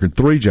cases are working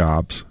 3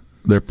 jobs.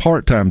 They're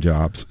part-time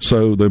jobs,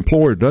 so the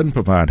employer doesn't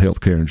provide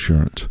health care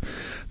insurance.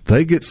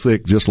 They get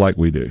sick just like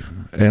we do.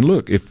 And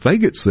look, if they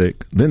get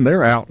sick, then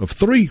they're out of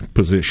 3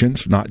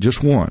 positions, not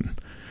just 1.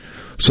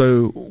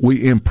 So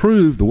we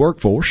improve the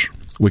workforce.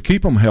 We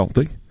keep them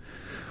healthy.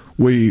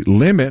 We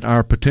limit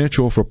our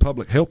potential for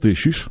public health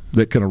issues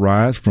that can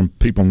arise from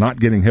people not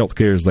getting health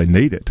care as they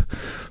need it.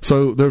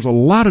 So there's a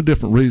lot of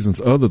different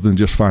reasons other than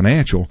just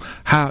financial.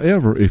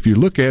 However, if you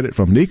look at it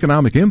from an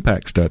economic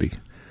impact study,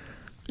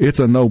 it's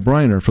a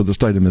no-brainer for the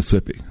state of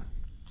Mississippi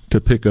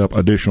to pick up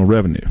additional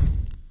revenue.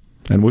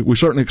 And we're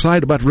certainly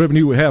excited about the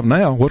revenue we have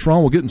now. What's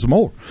wrong with getting some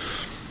more?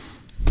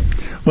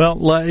 Well,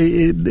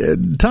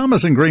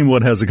 Thomas in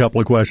Greenwood has a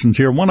couple of questions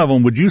here. One of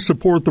them, would you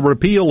support the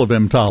repeal of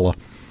EMTALA?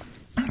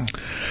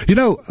 You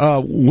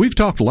know, we've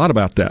talked a lot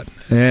about that,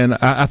 and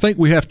I think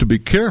we have to be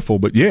careful,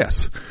 but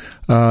yes,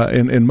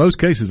 in most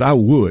cases I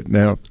would.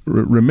 Now,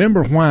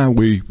 remember why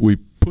we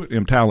put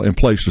EMTALA in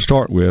place to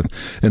start with,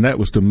 and that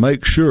was to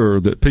make sure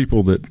that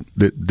people that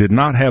did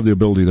not have the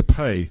ability to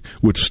pay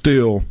would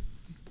still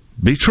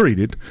be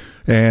treated,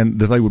 and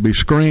that they would be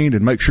screened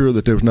and make sure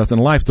that there was nothing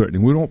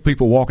life-threatening. We don't want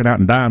people walking out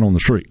and dying on the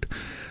street.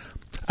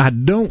 I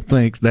don't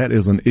think that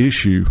is an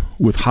issue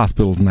with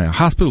hospitals now.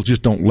 Hospitals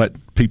just don't let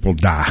people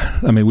die.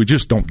 I mean, we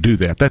just don't do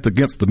that. That's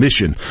against the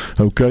mission,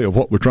 okay, of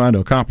what we're trying to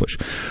accomplish.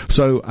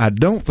 So I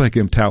don't think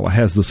EMTALA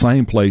has the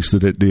same place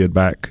that it did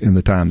back in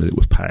the time that it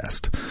was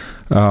passed.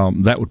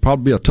 That would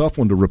probably be a tough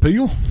one to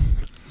repeal.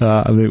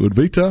 I mean, it would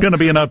be tough. It's going to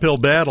be an uphill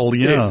battle,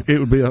 yeah. It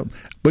would be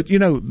but, you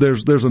know,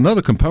 there's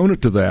another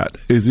component to that,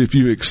 is if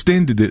you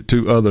extended it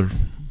to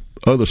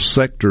other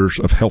sectors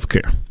of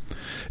healthcare.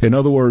 In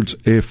other words,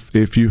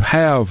 if you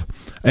have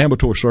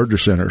ambulatory surgery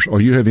centers,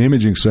 or you have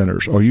imaging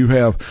centers, or you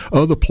have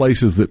other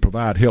places that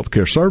provide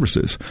healthcare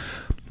services,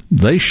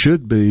 they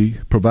should be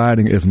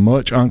providing as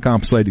much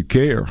uncompensated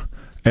care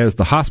as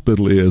the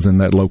hospital is in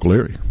that local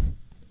area.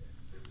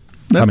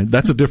 I mean,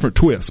 that's a different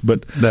twist,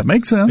 but that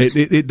makes sense.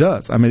 It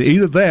does. I mean,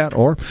 either that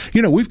or,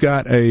 you know, we've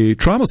got a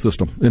trauma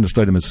system in the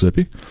state of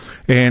Mississippi,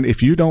 and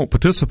if you don't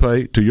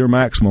participate to your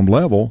maximum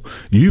level,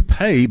 you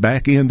pay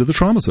back into the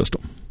trauma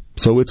system.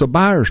 So it's a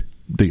buyer's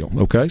deal,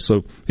 okay?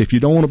 So if you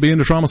don't want to be in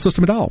the trauma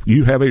system at all,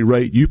 you have a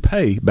rate you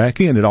pay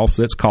back in. It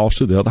offsets costs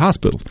to the other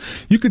hospitals.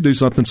 You could do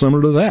something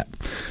similar to that.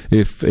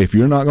 If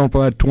you're not going to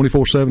provide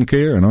 24/7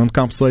 care and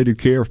uncompensated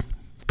care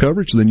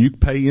coverage, then you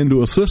pay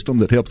into a system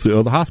that helps the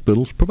other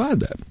hospitals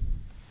provide that.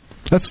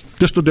 That's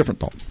just a different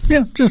thought.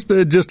 Yeah, just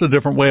a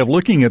different way of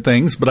looking at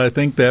things, but I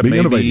think that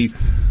may be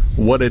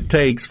what it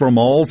takes from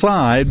all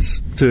sides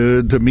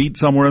to meet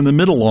somewhere in the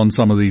middle on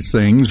some of these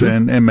things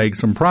and make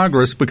some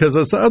progress, because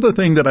that's the other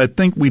thing that I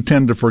think we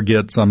tend to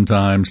forget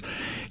sometimes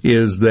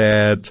is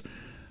that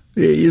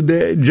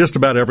just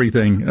about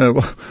everything,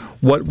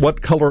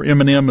 what color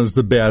M&M is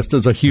the best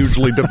is a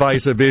hugely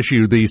divisive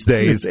issue these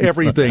days.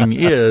 Everything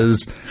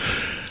is,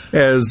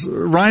 as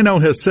Rhino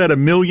has said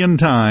 1,000,000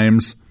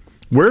 times,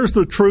 where's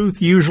the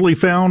truth usually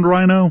found,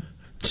 Rhino?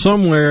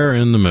 Somewhere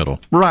in the middle.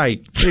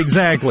 Right,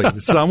 exactly.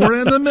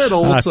 Somewhere in the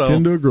middle. I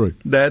tend to agree.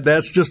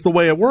 That's just the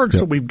way it works. Yep.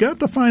 So we've got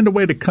to find a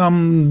way to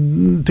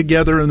come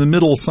together in the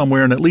middle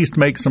somewhere and at least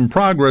make some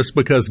progress,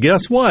 because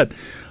guess what?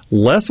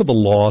 Less of a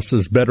loss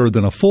is better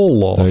than a full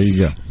loss. There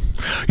you go.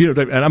 You know,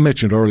 Dave, and I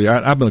mentioned earlier,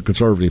 I've been a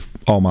conservative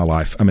all my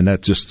life. I mean,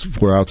 that's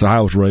just where I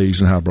was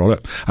raised and how I brought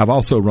up. I've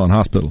also run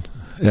hospitals,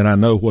 and I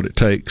know what it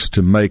takes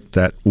to make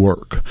that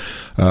work.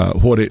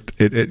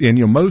 And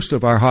you know, most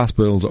of our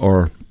hospitals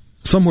are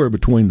somewhere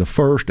between the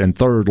first and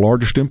third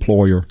largest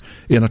employer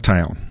in a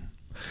town.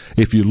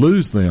 If you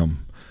lose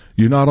them,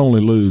 you not only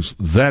lose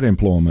that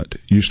employment,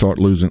 you start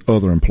losing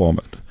other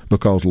employment,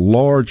 because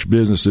large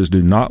businesses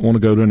do not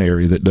want to go to an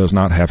area that does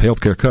not have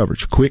health care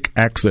coverage, quick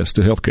access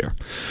to health care.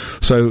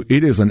 So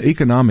it is an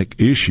economic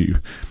issue.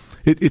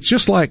 It's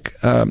just like,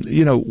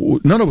 you know,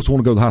 none of us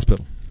want to go to the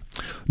hospital.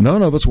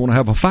 None of us want to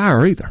have a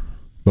fire either,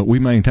 but we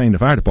maintain the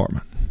fire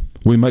department.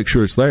 We make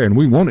sure it's there, and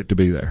we want it to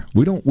be there.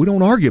 We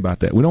don't argue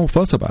about that. We don't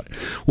fuss about it.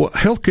 Well,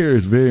 healthcare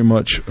is very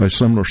much a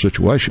similar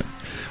situation.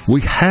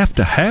 We have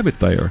to have it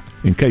there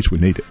in case we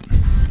need it.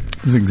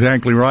 That's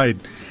exactly right.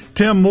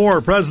 Tim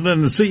Moore,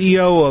 President and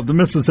CEO of the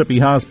Mississippi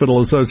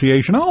Hospital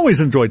Association. I always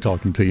enjoy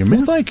talking to you,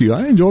 man. Well, thank you.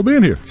 I enjoy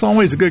being here. It's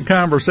always a good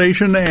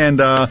conversation. And,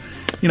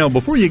 you know,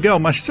 before you go,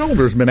 my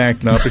shoulder's been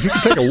acting up. If you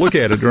could take a look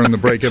at it during the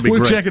break, that'd be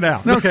great. We'll check it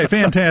out. Okay,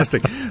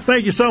 fantastic.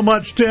 Thank you so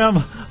much, Tim.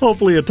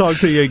 Hopefully I'll talk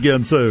to you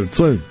again soon.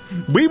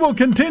 We will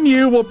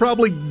continue. We'll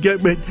probably get...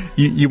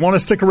 You want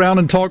to stick around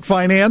and talk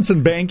finance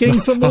and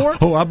banking some more?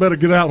 Oh, I better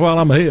get out while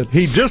I'm ahead.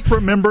 He just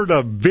remembered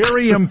a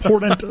very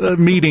important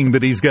meeting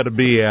that he's got to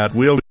be at.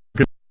 We'll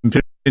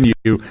continue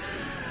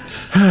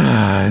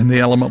in the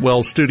Element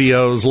Wealth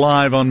Studios,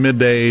 live on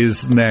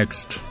Middays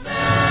next.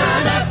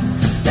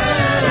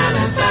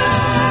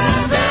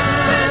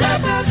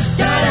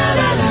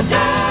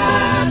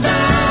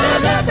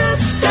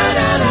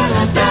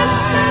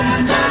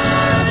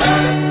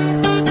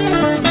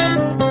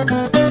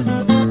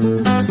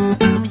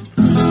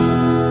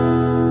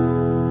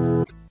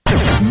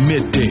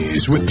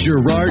 Middays with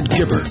Gerard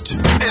Gibbert.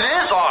 It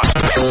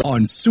is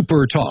on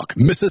Super Talk,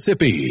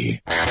 Mississippi.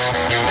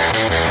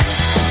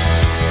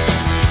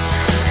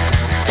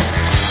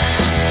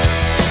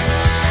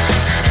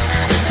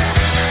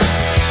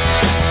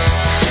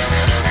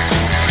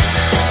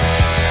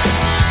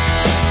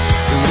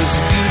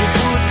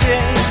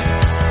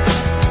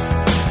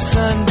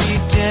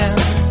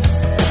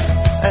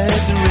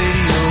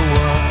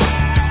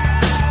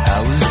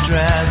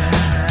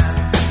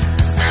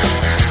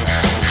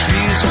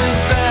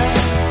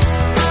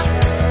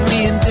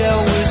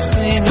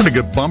 Pretty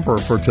good bumper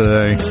for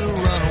today.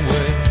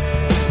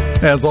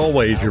 As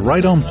always, you're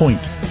right on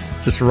point.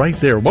 Just right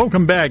there.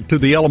 Welcome back to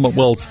the Element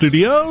Wealth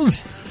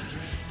Studios.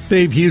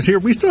 Dave Hughes here.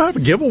 We still have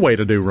a giveaway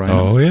to do right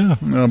now. Oh, yeah.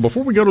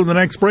 Before we go to the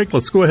next break,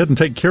 let's go ahead and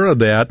take care of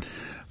that.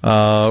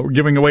 We're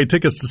giving away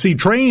tickets to see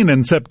Train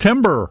in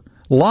September,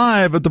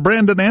 live at the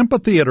Brandon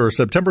Amphitheater,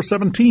 September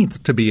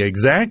 17th to be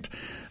exact.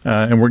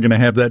 And we're going to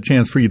have that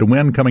chance for you to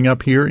win coming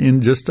up here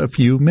in just a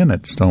few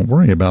minutes. Don't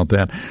worry about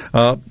that.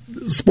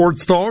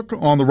 Sports Talk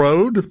on the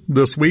road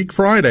this week,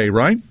 Friday,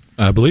 right?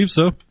 I believe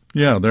so.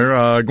 Yeah,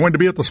 they're going to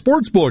be at the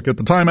Sports Book at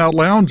the Timeout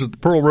Lounge at the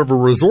Pearl River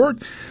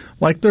Resort.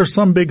 Like there's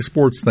some big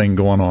sports thing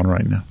going on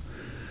right now.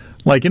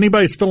 Like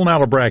anybody's filling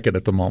out a bracket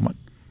at the moment.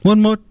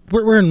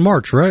 We're in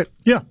March, right?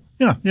 Yeah.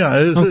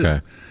 Okay.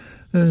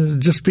 It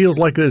just feels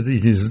like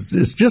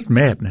it's just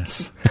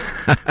madness.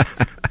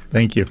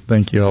 Thank you.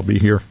 I'll be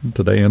here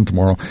today and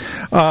tomorrow.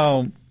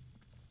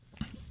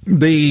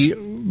 The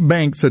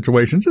bank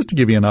situation, just to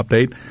give you an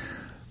update.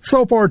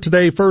 So far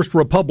today, First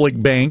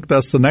Republic Bank,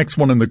 that's the next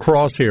one in the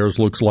crosshairs,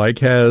 looks like,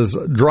 has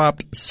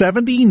dropped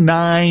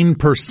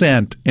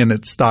 79% in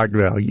its stock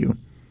value.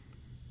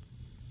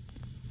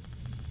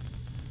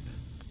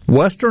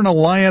 Western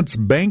Alliance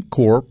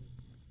Bancorp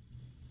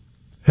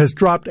has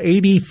dropped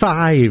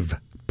 85%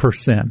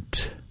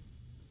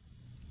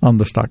 on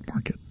the stock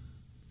market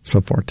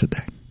so far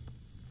today.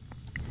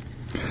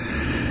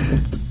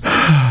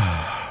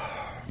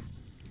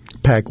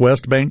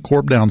 PacWest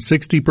Bancorp down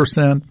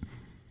 60%.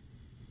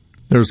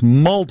 There's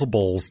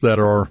multiples that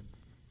are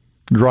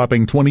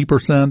dropping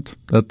 20%.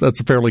 That's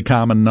a fairly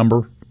common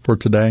number for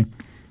today.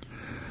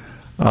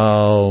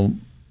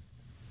 And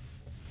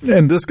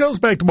this goes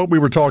back to what we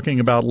were talking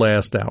about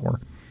last hour.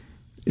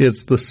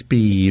 It's the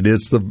speed.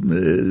 It's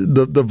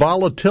the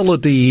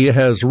volatility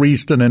has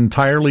reached an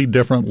entirely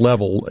different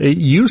level. It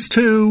used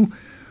to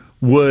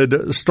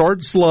would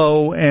start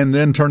slow and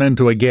then turn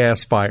into a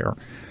gas fire.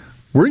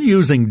 We're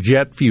using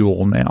jet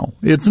fuel now.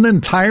 It's an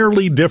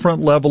entirely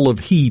different level of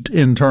heat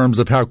in terms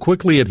of how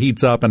quickly it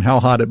heats up and how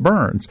hot it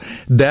burns.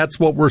 That's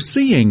what we're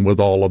seeing with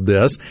all of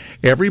this.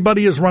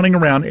 Everybody is running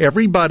around.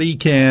 Everybody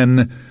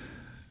can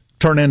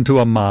turn into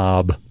a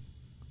mob,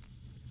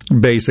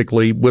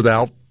 basically,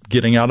 without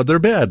getting out of their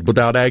bed,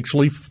 without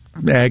actually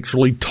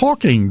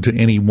talking to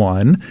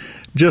anyone,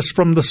 just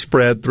from the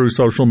spread through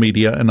social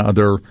media and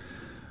other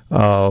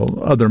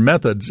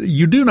methods.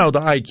 You do know the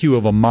IQ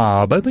of a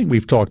mob. I think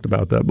we've talked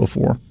about that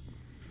before.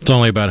 It's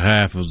only about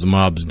half of the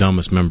mob's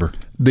dumbest member.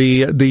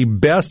 The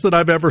best that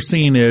I've ever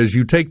seen is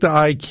you take the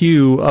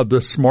IQ of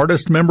the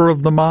smartest member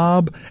of the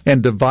mob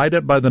and divide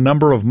it by the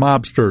number of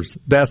mobsters.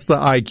 That's the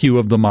IQ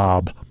of the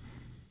mob.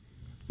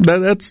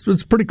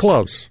 It's pretty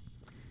close.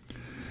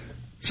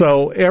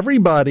 So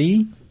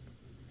everybody,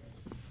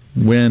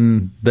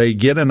 when they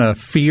get in a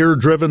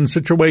fear-driven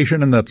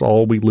situation, and that's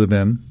all we live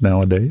in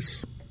nowadays,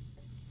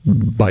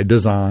 by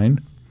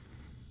design,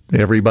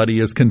 everybody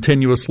is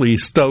continuously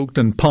stoked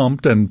and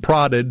pumped and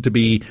prodded to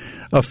be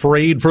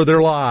afraid for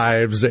their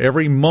lives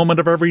every moment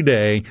of every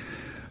day.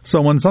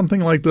 So when something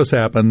like this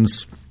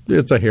happens,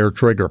 it's a hair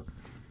trigger.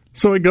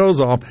 So it goes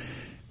off.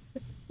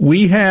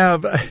 We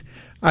have,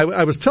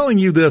 I was telling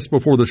you this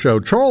before the show,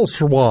 Charles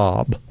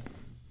Schwab,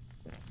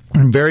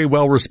 a very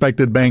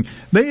well-respected bank,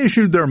 they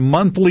issued their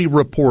monthly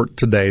report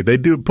today. They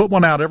do put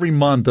one out every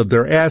month of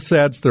their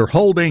assets, their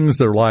holdings,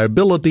 their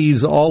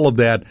liabilities, all of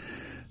that.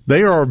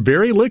 They are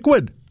very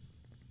liquid.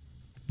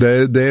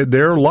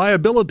 Their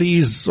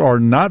liabilities are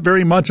not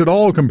very much at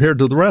all compared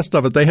to the rest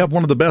of it. They have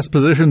one of the best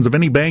positions of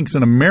any banks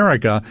in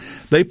America.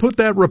 They put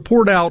that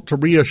report out to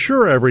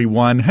reassure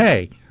everyone,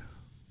 hey,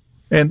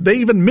 and they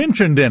even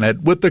mentioned in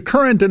it, with the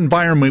current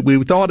environment,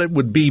 we thought it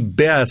would be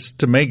best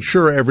to make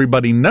sure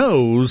everybody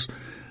knows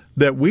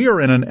that we are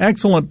in an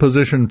excellent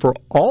position for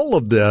all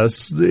of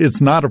this.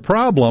 It's not a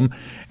problem.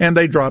 And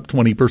they dropped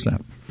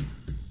 20%.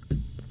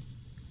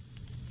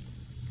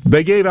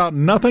 They gave out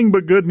nothing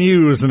but good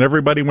news, and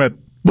everybody went,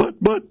 but,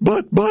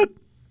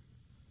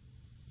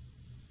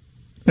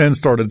 and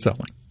started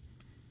selling.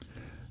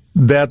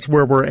 That's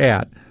where we're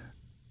at.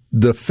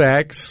 The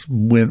facts,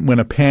 when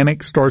a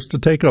panic starts to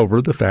take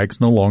over, the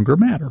facts no longer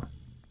matter.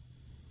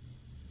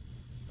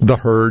 The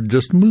herd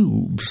just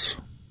moves.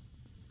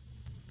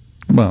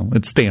 Well,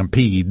 it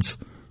stampedes,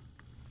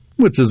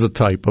 which is a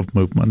type of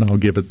movement. I'll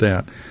give it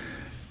that.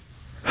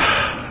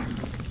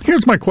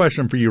 Here's my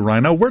question for you,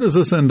 Rhino. Where does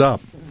this end up?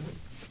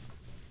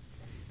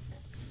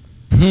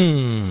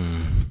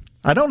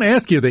 I don't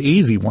ask you the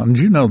easy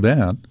ones. You know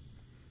that.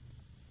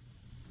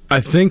 I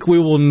think we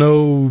will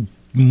know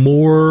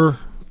more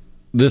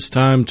this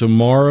time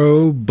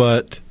tomorrow,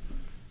 but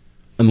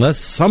unless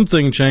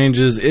something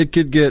changes, it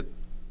could get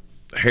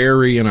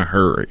hairy in a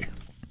hurry.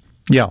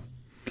 Yeah.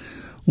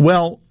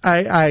 Well,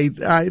 I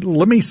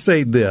let me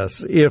say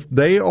this. If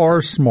they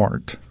are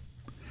smart,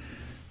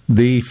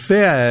 the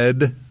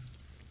Fed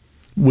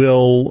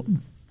will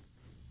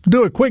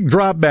do a quick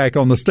drop back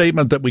on the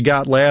statement that we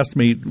got last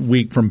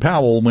week from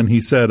Powell when he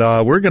said,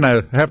 we're going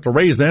to have to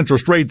raise the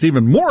interest rates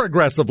even more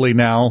aggressively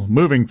now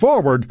moving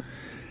forward.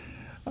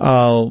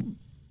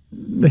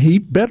 He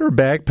better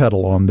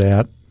backpedal on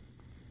that.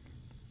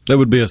 That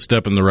would be a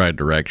step in the right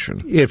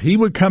direction. If he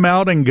would come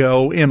out and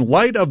go, in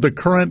light of the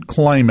current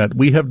climate,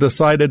 we have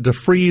decided to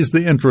freeze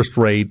the interest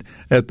rate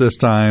at this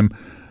time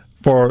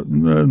for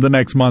the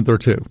next month or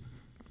two.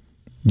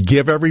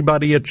 Give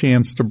everybody a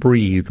chance to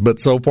breathe. But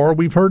so far,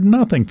 we've heard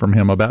nothing from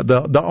him about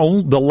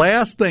the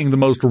last thing, the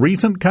most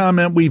recent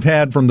comment we've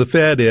had from the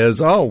Fed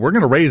is, we're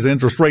going to raise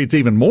interest rates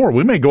even more.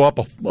 We may go up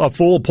a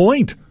full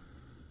point,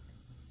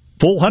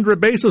 full 100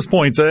 basis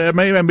points. It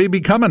may be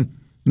coming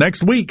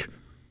next week,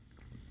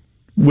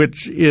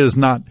 which is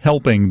not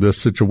helping this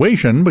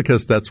situation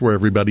because that's where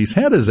everybody's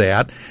head is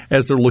at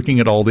as they're looking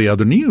at all the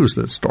other news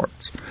that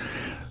starts.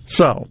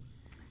 So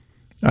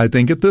I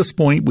think at this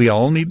point, we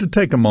all need to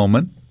take a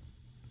moment.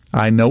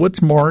 I know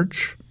it's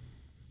March,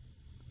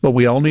 but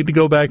we all need to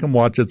go back and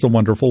watch It's a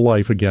Wonderful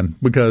Life again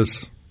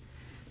because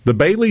the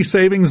Bailey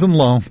Savings and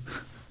Loan,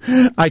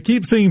 I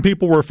keep seeing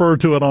people refer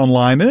to it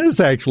online, and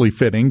it's actually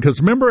fitting because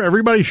remember,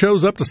 everybody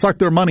shows up to suck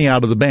their money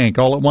out of the bank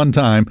all at one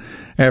time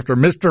after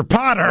Mr.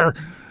 Potter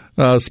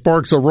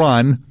sparks a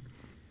run.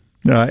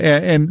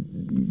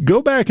 And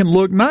go back and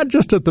look not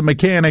just at the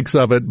mechanics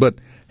of it, but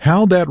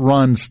how that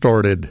run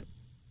started.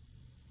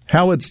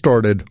 How it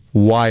started,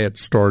 why it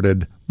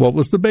started, what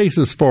was the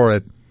basis for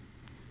it.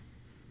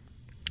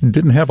 It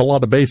didn't have a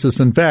lot of basis,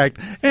 in fact.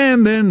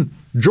 And then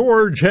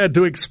George had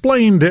to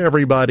explain to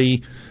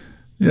everybody,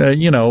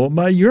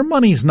 your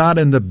money's not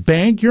in the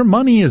bank. Your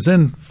money is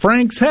in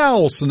Frank's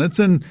house, and it's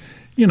in,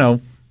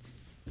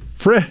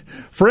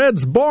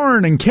 Fred's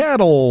barn and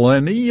cattle.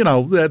 And,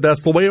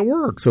 that's the way it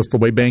works. That's the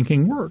way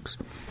banking works.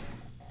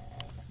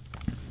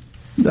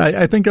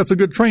 I think that's a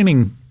good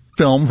training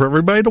film for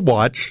everybody to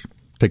watch.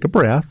 Take a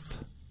breath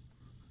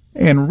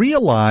and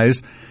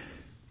realize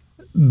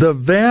the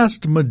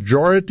vast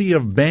majority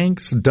of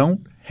banks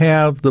don't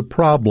have the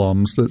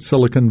problems that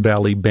Silicon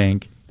Valley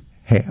Bank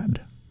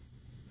had.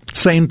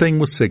 Same thing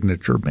with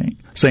Signature Bank.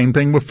 Same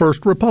thing with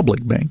First Republic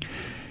Bank.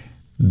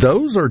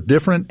 Those are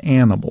different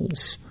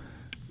animals.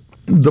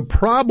 The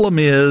problem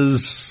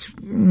is,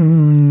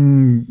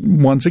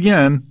 once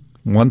again,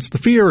 once the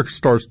fear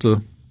starts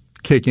to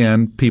kick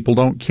in, people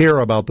don't care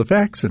about the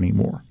facts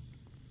anymore.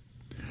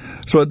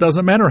 So it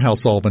doesn't matter how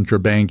solvent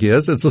your bank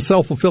is. It's a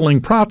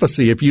self-fulfilling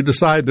prophecy. If you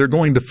decide they're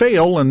going to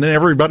fail and then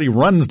everybody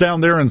runs down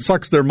there and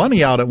sucks their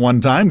money out at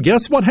one time,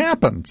 guess what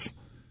happens?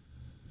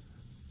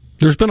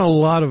 There's been a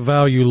lot of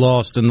value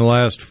lost in the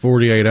last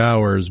 48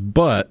 hours,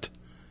 but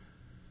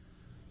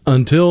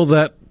until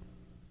that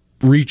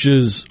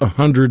reaches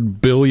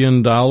 $100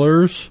 billion,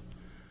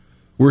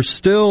 we're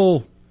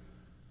still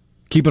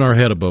keeping our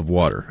head above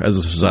water as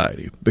a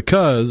society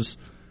because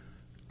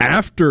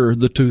after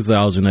the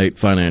 2008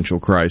 financial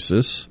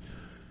crisis,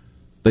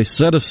 they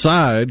set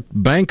aside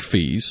bank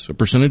fees, a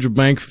percentage of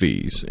bank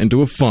fees,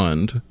 into a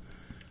fund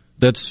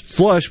that's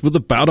flush with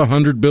about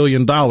 $100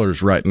 billion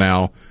right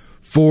now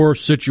for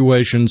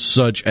situations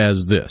such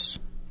as this.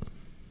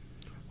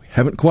 We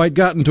haven't quite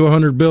gotten to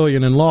 $100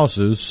 billion in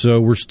losses, so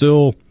we're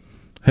still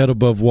head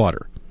above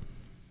water.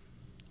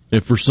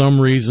 If for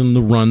some reason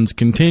the runs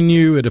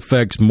continue, it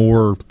affects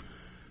more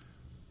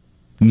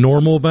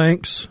normal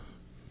banks,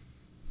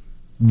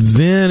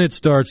 then it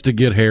starts to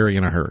get hairy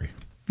in a hurry.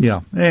 Yeah,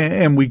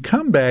 and we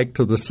come back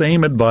to the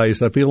same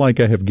advice I feel like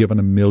I have given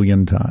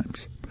 1,000,000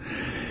 times.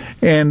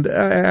 And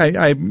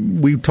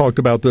we talked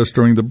about this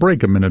during the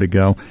break a minute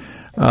ago.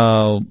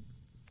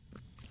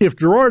 If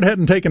Gerard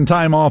hadn't taken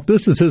time off,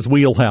 this is his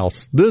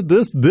wheelhouse.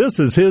 This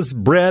is his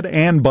bread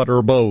and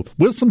butter both,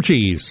 with some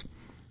cheese.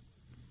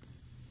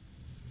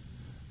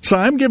 So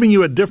I'm giving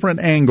you a different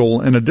angle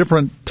and a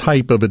different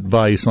type of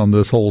advice on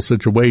this whole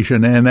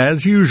situation. And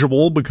as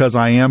usual, because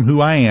I am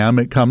who I am,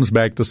 it comes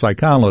back to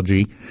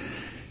psychology.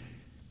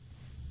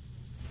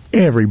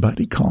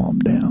 Everybody calm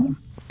down.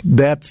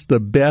 That's the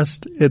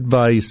best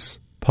advice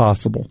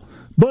possible.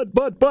 But,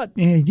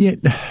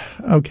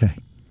 okay.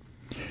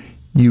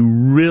 You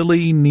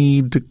really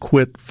need to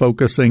quit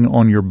focusing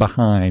on your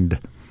behind.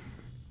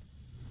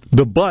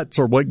 The buts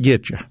are what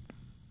get you.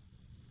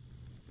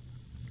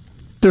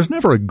 There's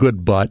never a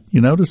good butt. You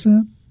notice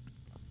that?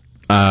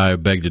 I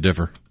beg to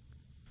differ.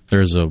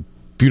 There's a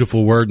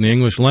beautiful word in the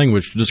English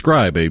language to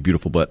describe a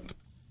beautiful butt.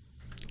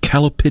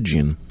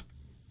 Callipygian.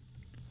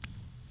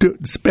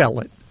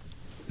 Spell it.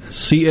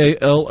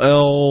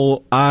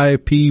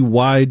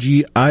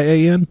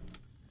 Callipygian.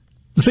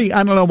 See,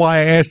 I don't know why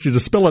I asked you to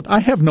spell it.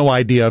 I have no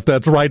idea if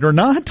that's right or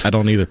not. I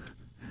don't either.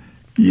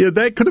 Yeah,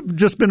 that could have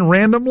just been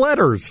random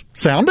letters.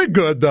 Sounded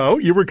good, though.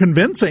 You were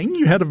convincing.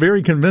 You had a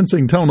very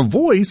convincing tone of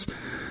voice.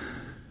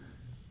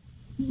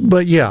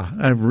 But, yeah,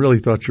 I really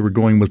thought you were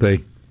going with a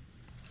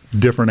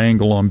different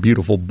angle on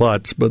beautiful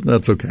butts, but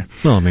that's okay.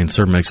 Well, I mean,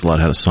 Sir Mix-a-Lot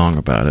had a song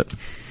about it.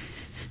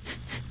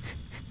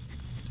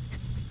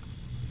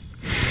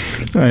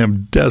 I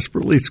am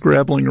desperately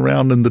scrabbling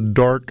around in the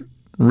dark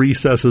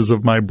recesses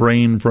of my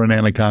brain for an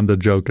anaconda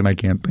joke, and I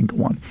can't think of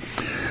one.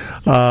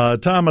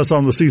 Thomas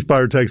on the C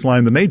Spire text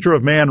line, the nature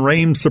of man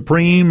reigns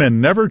supreme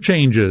and never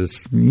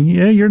changes.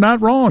 Yeah, you're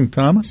not wrong,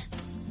 Thomas.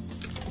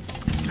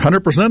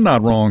 100%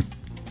 not wrong.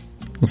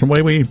 That's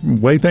the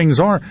way things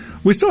are.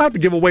 We still have to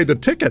give away the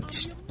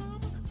tickets.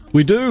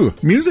 We do.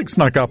 Music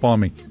snuck up on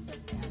me.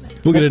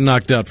 We'll get it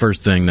knocked out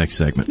first thing next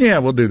segment. Yeah,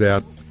 we'll do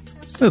that.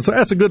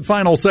 That's a good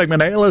final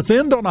segment. Hey, let's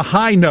end on a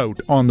high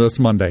note on this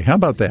Monday. How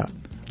about that?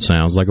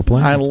 Sounds like a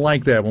plan. I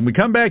like that. When we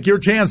come back, your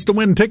chance to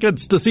win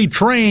tickets to see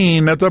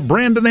Train at the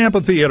Brandon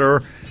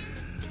Amphitheater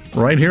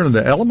right here in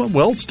the Element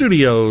Wealth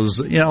Studios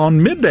on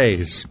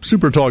middays.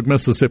 Super Talk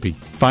Mississippi.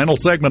 Final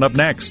segment up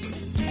next.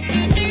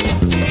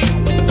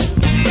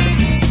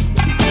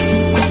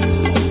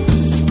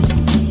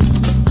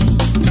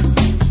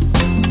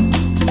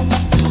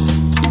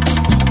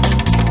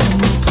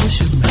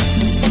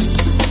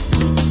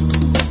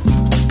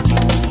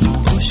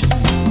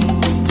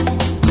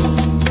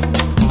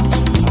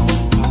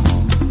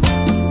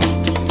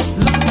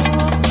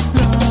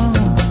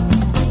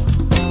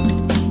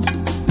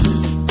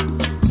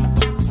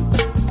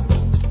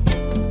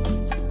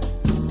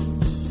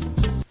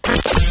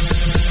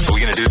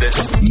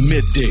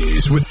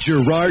 Middays with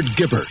Gerard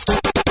Gibbert.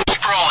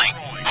 Keep rolling.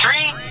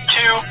 3, 2,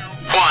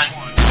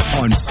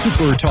 1. On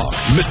Super Talk,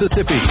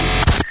 Mississippi.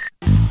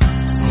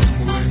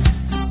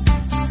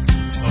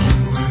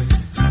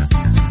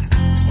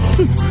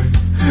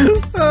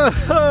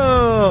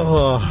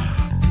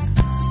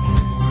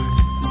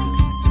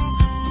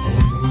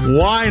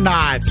 Why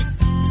not?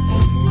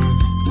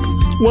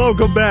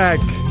 Welcome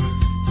back.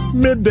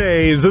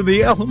 Middays in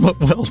the Element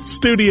Wealth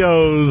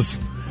Studios.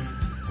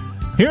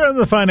 Here in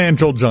the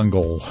financial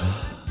jungle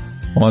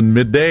on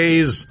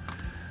middays.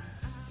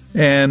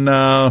 And,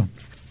 heck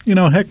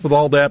with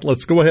all that.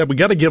 Let's go ahead. We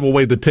got to give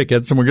away the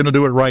tickets, and we're going to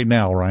do it right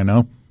now,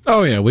 Rhino.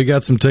 Oh, yeah. We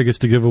got some tickets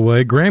to give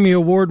away. Grammy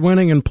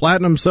Award-winning and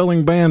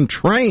platinum-selling band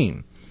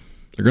Train.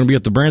 They're going to be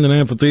at the Brandon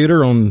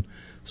Amphitheater on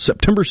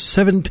September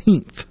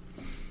 17th.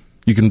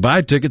 You can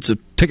buy tickets at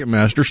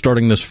Ticketmaster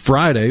starting this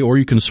Friday, or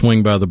you can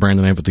swing by the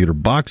Brandon Amphitheater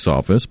box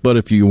office. But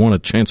if you want a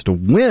chance to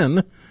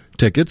win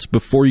tickets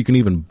before you can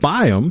even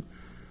buy them,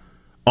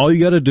 all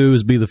you got to do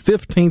is be the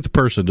 15th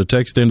person to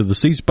text into the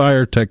C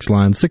Spire text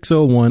line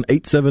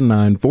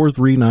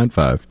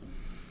 601-879-4395.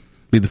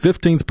 Be the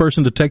 15th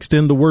person to text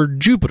in the word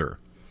Jupiter,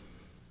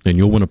 and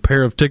you'll win a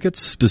pair of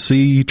tickets to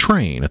see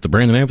Train at the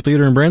Brandon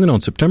Amphitheater in Brandon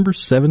on September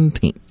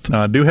 17th.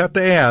 Now, I do have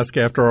to ask,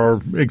 after our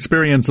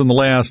experience in the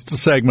last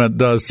segment,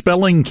 does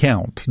spelling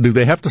count? Do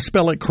they have to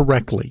spell it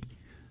correctly?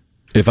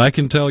 If I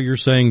can tell you're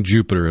saying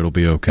Jupiter, it'll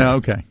be okay.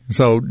 Okay.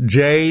 So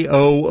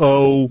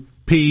JOOPTUR,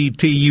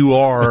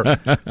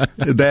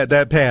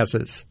 that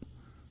passes.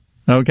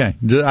 Okay.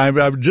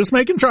 I'm just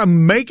making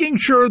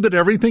sure that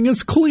everything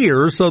is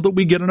clear so that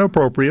we get an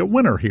appropriate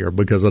winner here,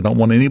 because I don't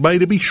want anybody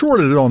to be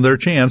shorted on their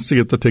chance to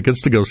get the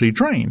tickets to go see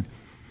Train.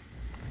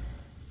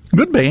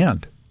 Good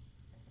band.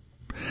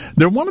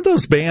 They're one of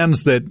those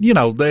bands that,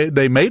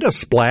 they made a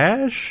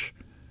splash,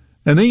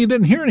 and then you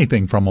didn't hear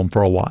anything from them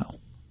for a while.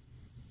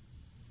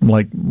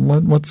 Like,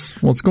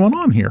 what's going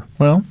on here?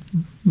 Well,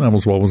 that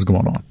was what was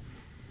going on.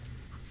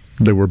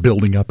 They were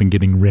building up and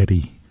getting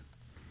ready.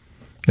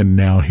 And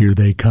now here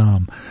they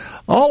come.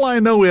 All I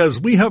know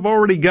is we have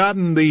already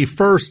gotten the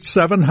first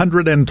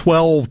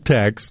 712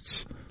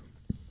 texts.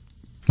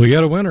 We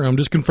got a winner. I'm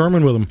just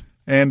confirming with them.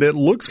 And it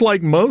looks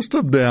like most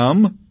of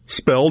them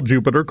spelled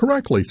Jupiter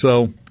correctly.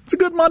 So it's a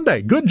good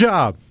Monday. Good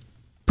job.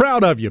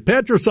 Proud of you.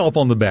 Pat yourself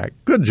on the back.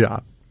 Good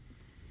job.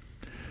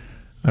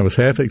 I was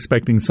half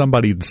expecting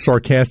somebody to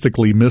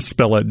sarcastically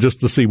misspell it just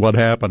to see what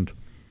happened.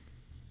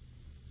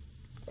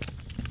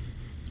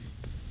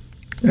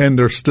 And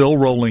they're still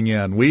rolling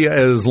in.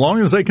 As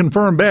long as they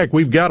confirm back,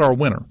 we've got our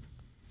winner.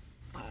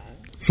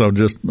 So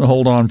just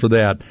hold on for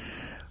that.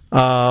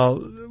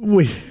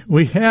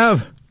 We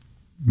have,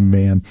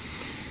 man,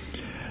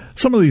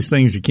 some of these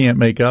things you can't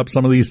make up.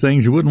 Some of these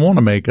things you wouldn't want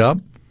to make up.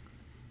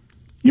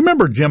 You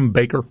remember Jim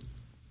Baker?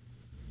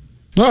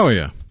 Oh,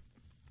 yeah.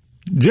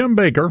 Jim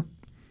Baker,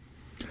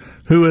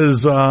 who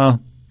is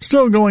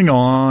still going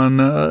on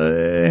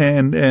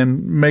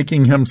and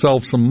making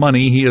himself some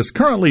money. He is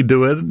currently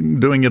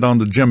doing it on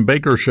the Jim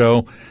Baker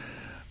Show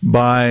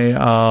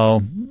by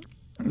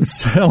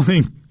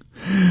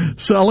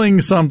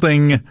selling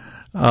something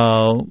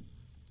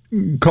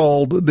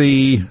called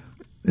the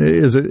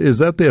is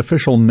that the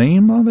official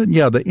name of it?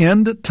 Yeah, the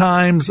End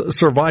Times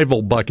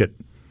Survival Bucket.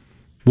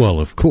 Well,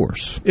 of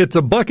course. It's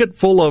a bucket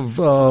full of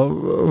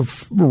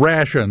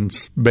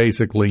rations,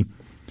 basically,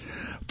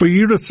 for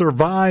you to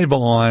survive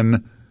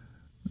on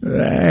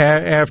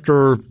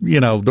after,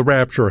 the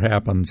rapture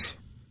happens.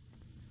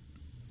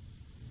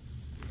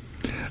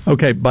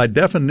 Okay, by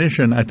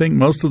definition, I think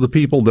most of the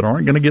people that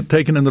aren't going to get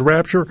taken in the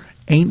rapture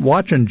ain't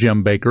watching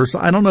Jim Baker. So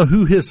I don't know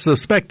who his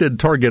suspected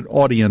target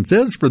audience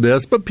is for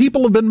this, but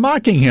people have been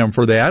mocking him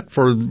for that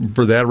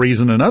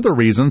reason and other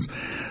reasons.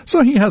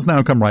 So he has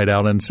now come right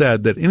out and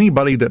said that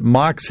anybody that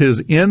mocks his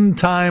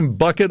end-time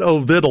bucket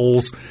of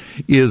vittles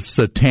is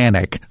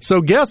satanic.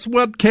 So guess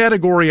what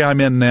category I'm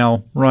in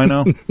now,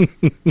 Rhino?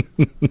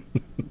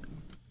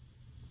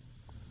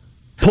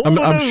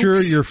 I'm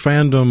sure your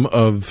fandom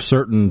of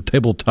certain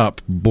tabletop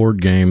board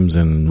games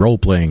and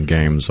role-playing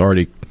games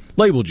already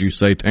labeled you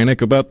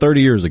satanic about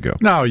 30 years ago.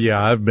 Oh,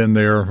 yeah, I've been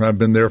there. I've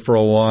been there for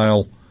a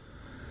while.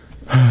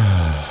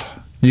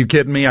 You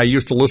kidding me? I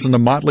used to listen to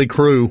Motley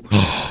Crue.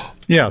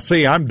 Yeah,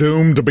 see, I'm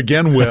doomed to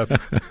begin with.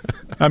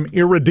 I'm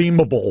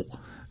irredeemable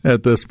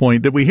at this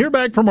point. Did we hear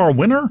back from our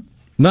winner?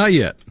 Not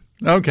yet.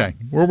 Okay,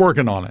 we're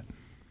working on it.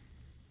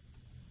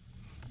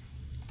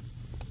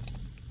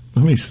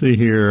 Let me see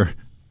here.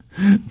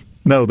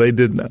 No, they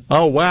didn't.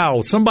 Oh,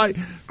 wow.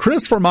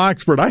 Chris from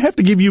Oxford, I have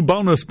to give you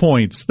bonus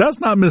points. That's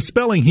not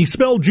misspelling. He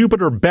spelled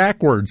Jupiter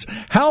backwards.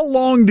 How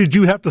long did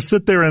you have to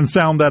sit there and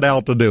sound that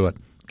out to do it?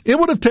 It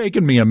would have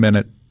taken me a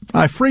minute.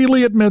 I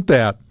freely admit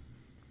that.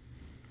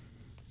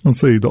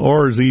 Let's see. The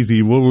R is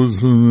easy. What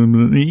was,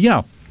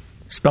 yeah,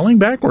 spelling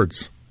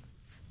backwards.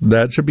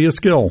 That should be a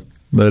skill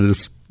that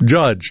is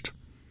judged.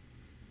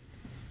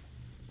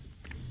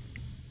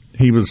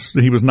 He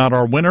was not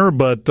our winner,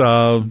 but,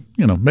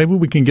 maybe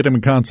we can get him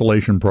a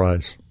consolation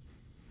prize.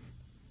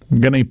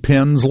 Got any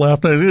pins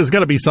left? There's got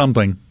to be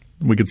something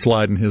we could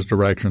slide in his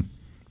direction.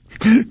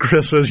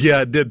 Chris says,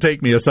 yeah, it did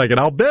take me a second.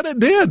 I'll bet it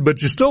did,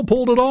 but you still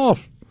pulled it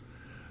off.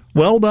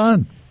 Well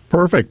done.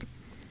 Perfect.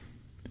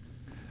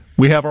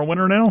 We have our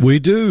winner now? We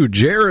do.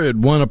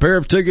 Jared won a pair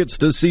of tickets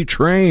to see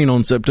Train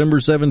on September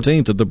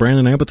 17th at the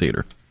Brandon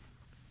Amphitheater.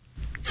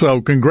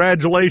 So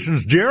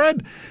congratulations,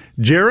 Jared.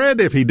 Jared,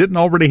 if he didn't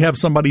already have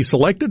somebody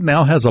selected,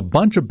 now has a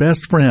bunch of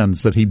best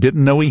friends that he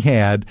didn't know he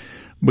had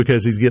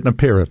because he's getting a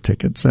pair of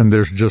tickets, and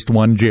there's just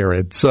one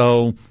Jared.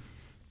 So,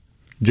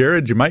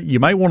 Jared, you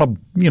might want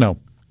to,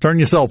 turn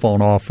your cell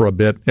phone off for a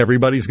bit.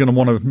 Everybody's going to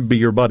want to be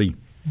your buddy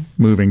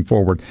moving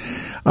forward.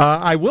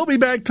 I will be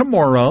back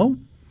tomorrow.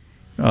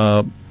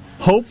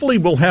 Hopefully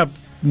we'll have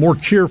more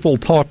cheerful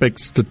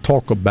topics to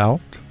talk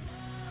about.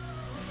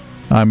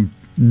 I'm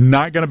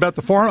not going to bet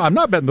the farm. I'm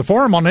not betting the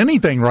farm on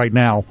anything right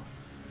now.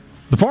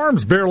 The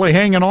farm's barely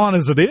hanging on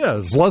as it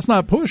is. Let's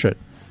not push it.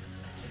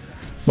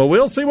 But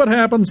we'll see what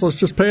happens. Let's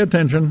just pay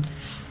attention.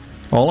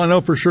 All I know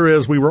for sure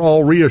is we were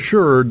all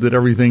reassured that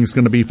everything's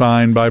going to be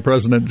fine by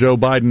President Joe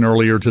Biden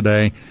earlier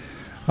today.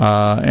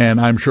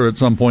 And I'm sure at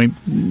some point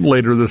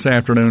later this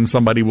afternoon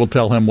somebody will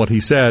tell him what he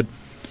said.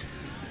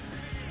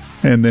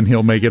 And then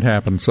he'll make it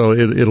happen. So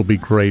it'll be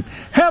great.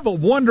 Have a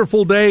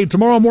wonderful day.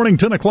 Tomorrow morning,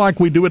 10 o'clock,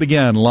 we do it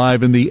again,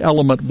 live in the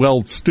Element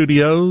Wealth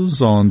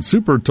Studios on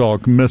Super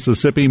Talk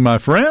Mississippi, my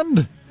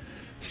friend.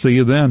 See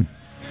you then.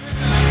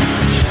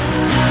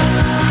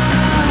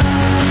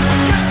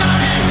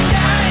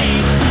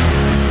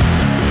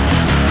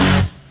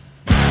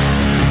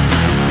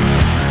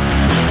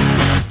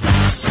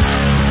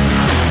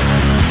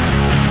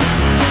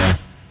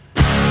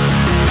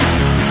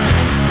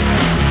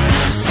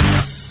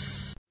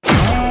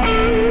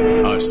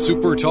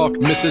 Super Talk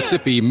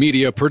Mississippi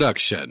Media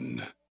Production.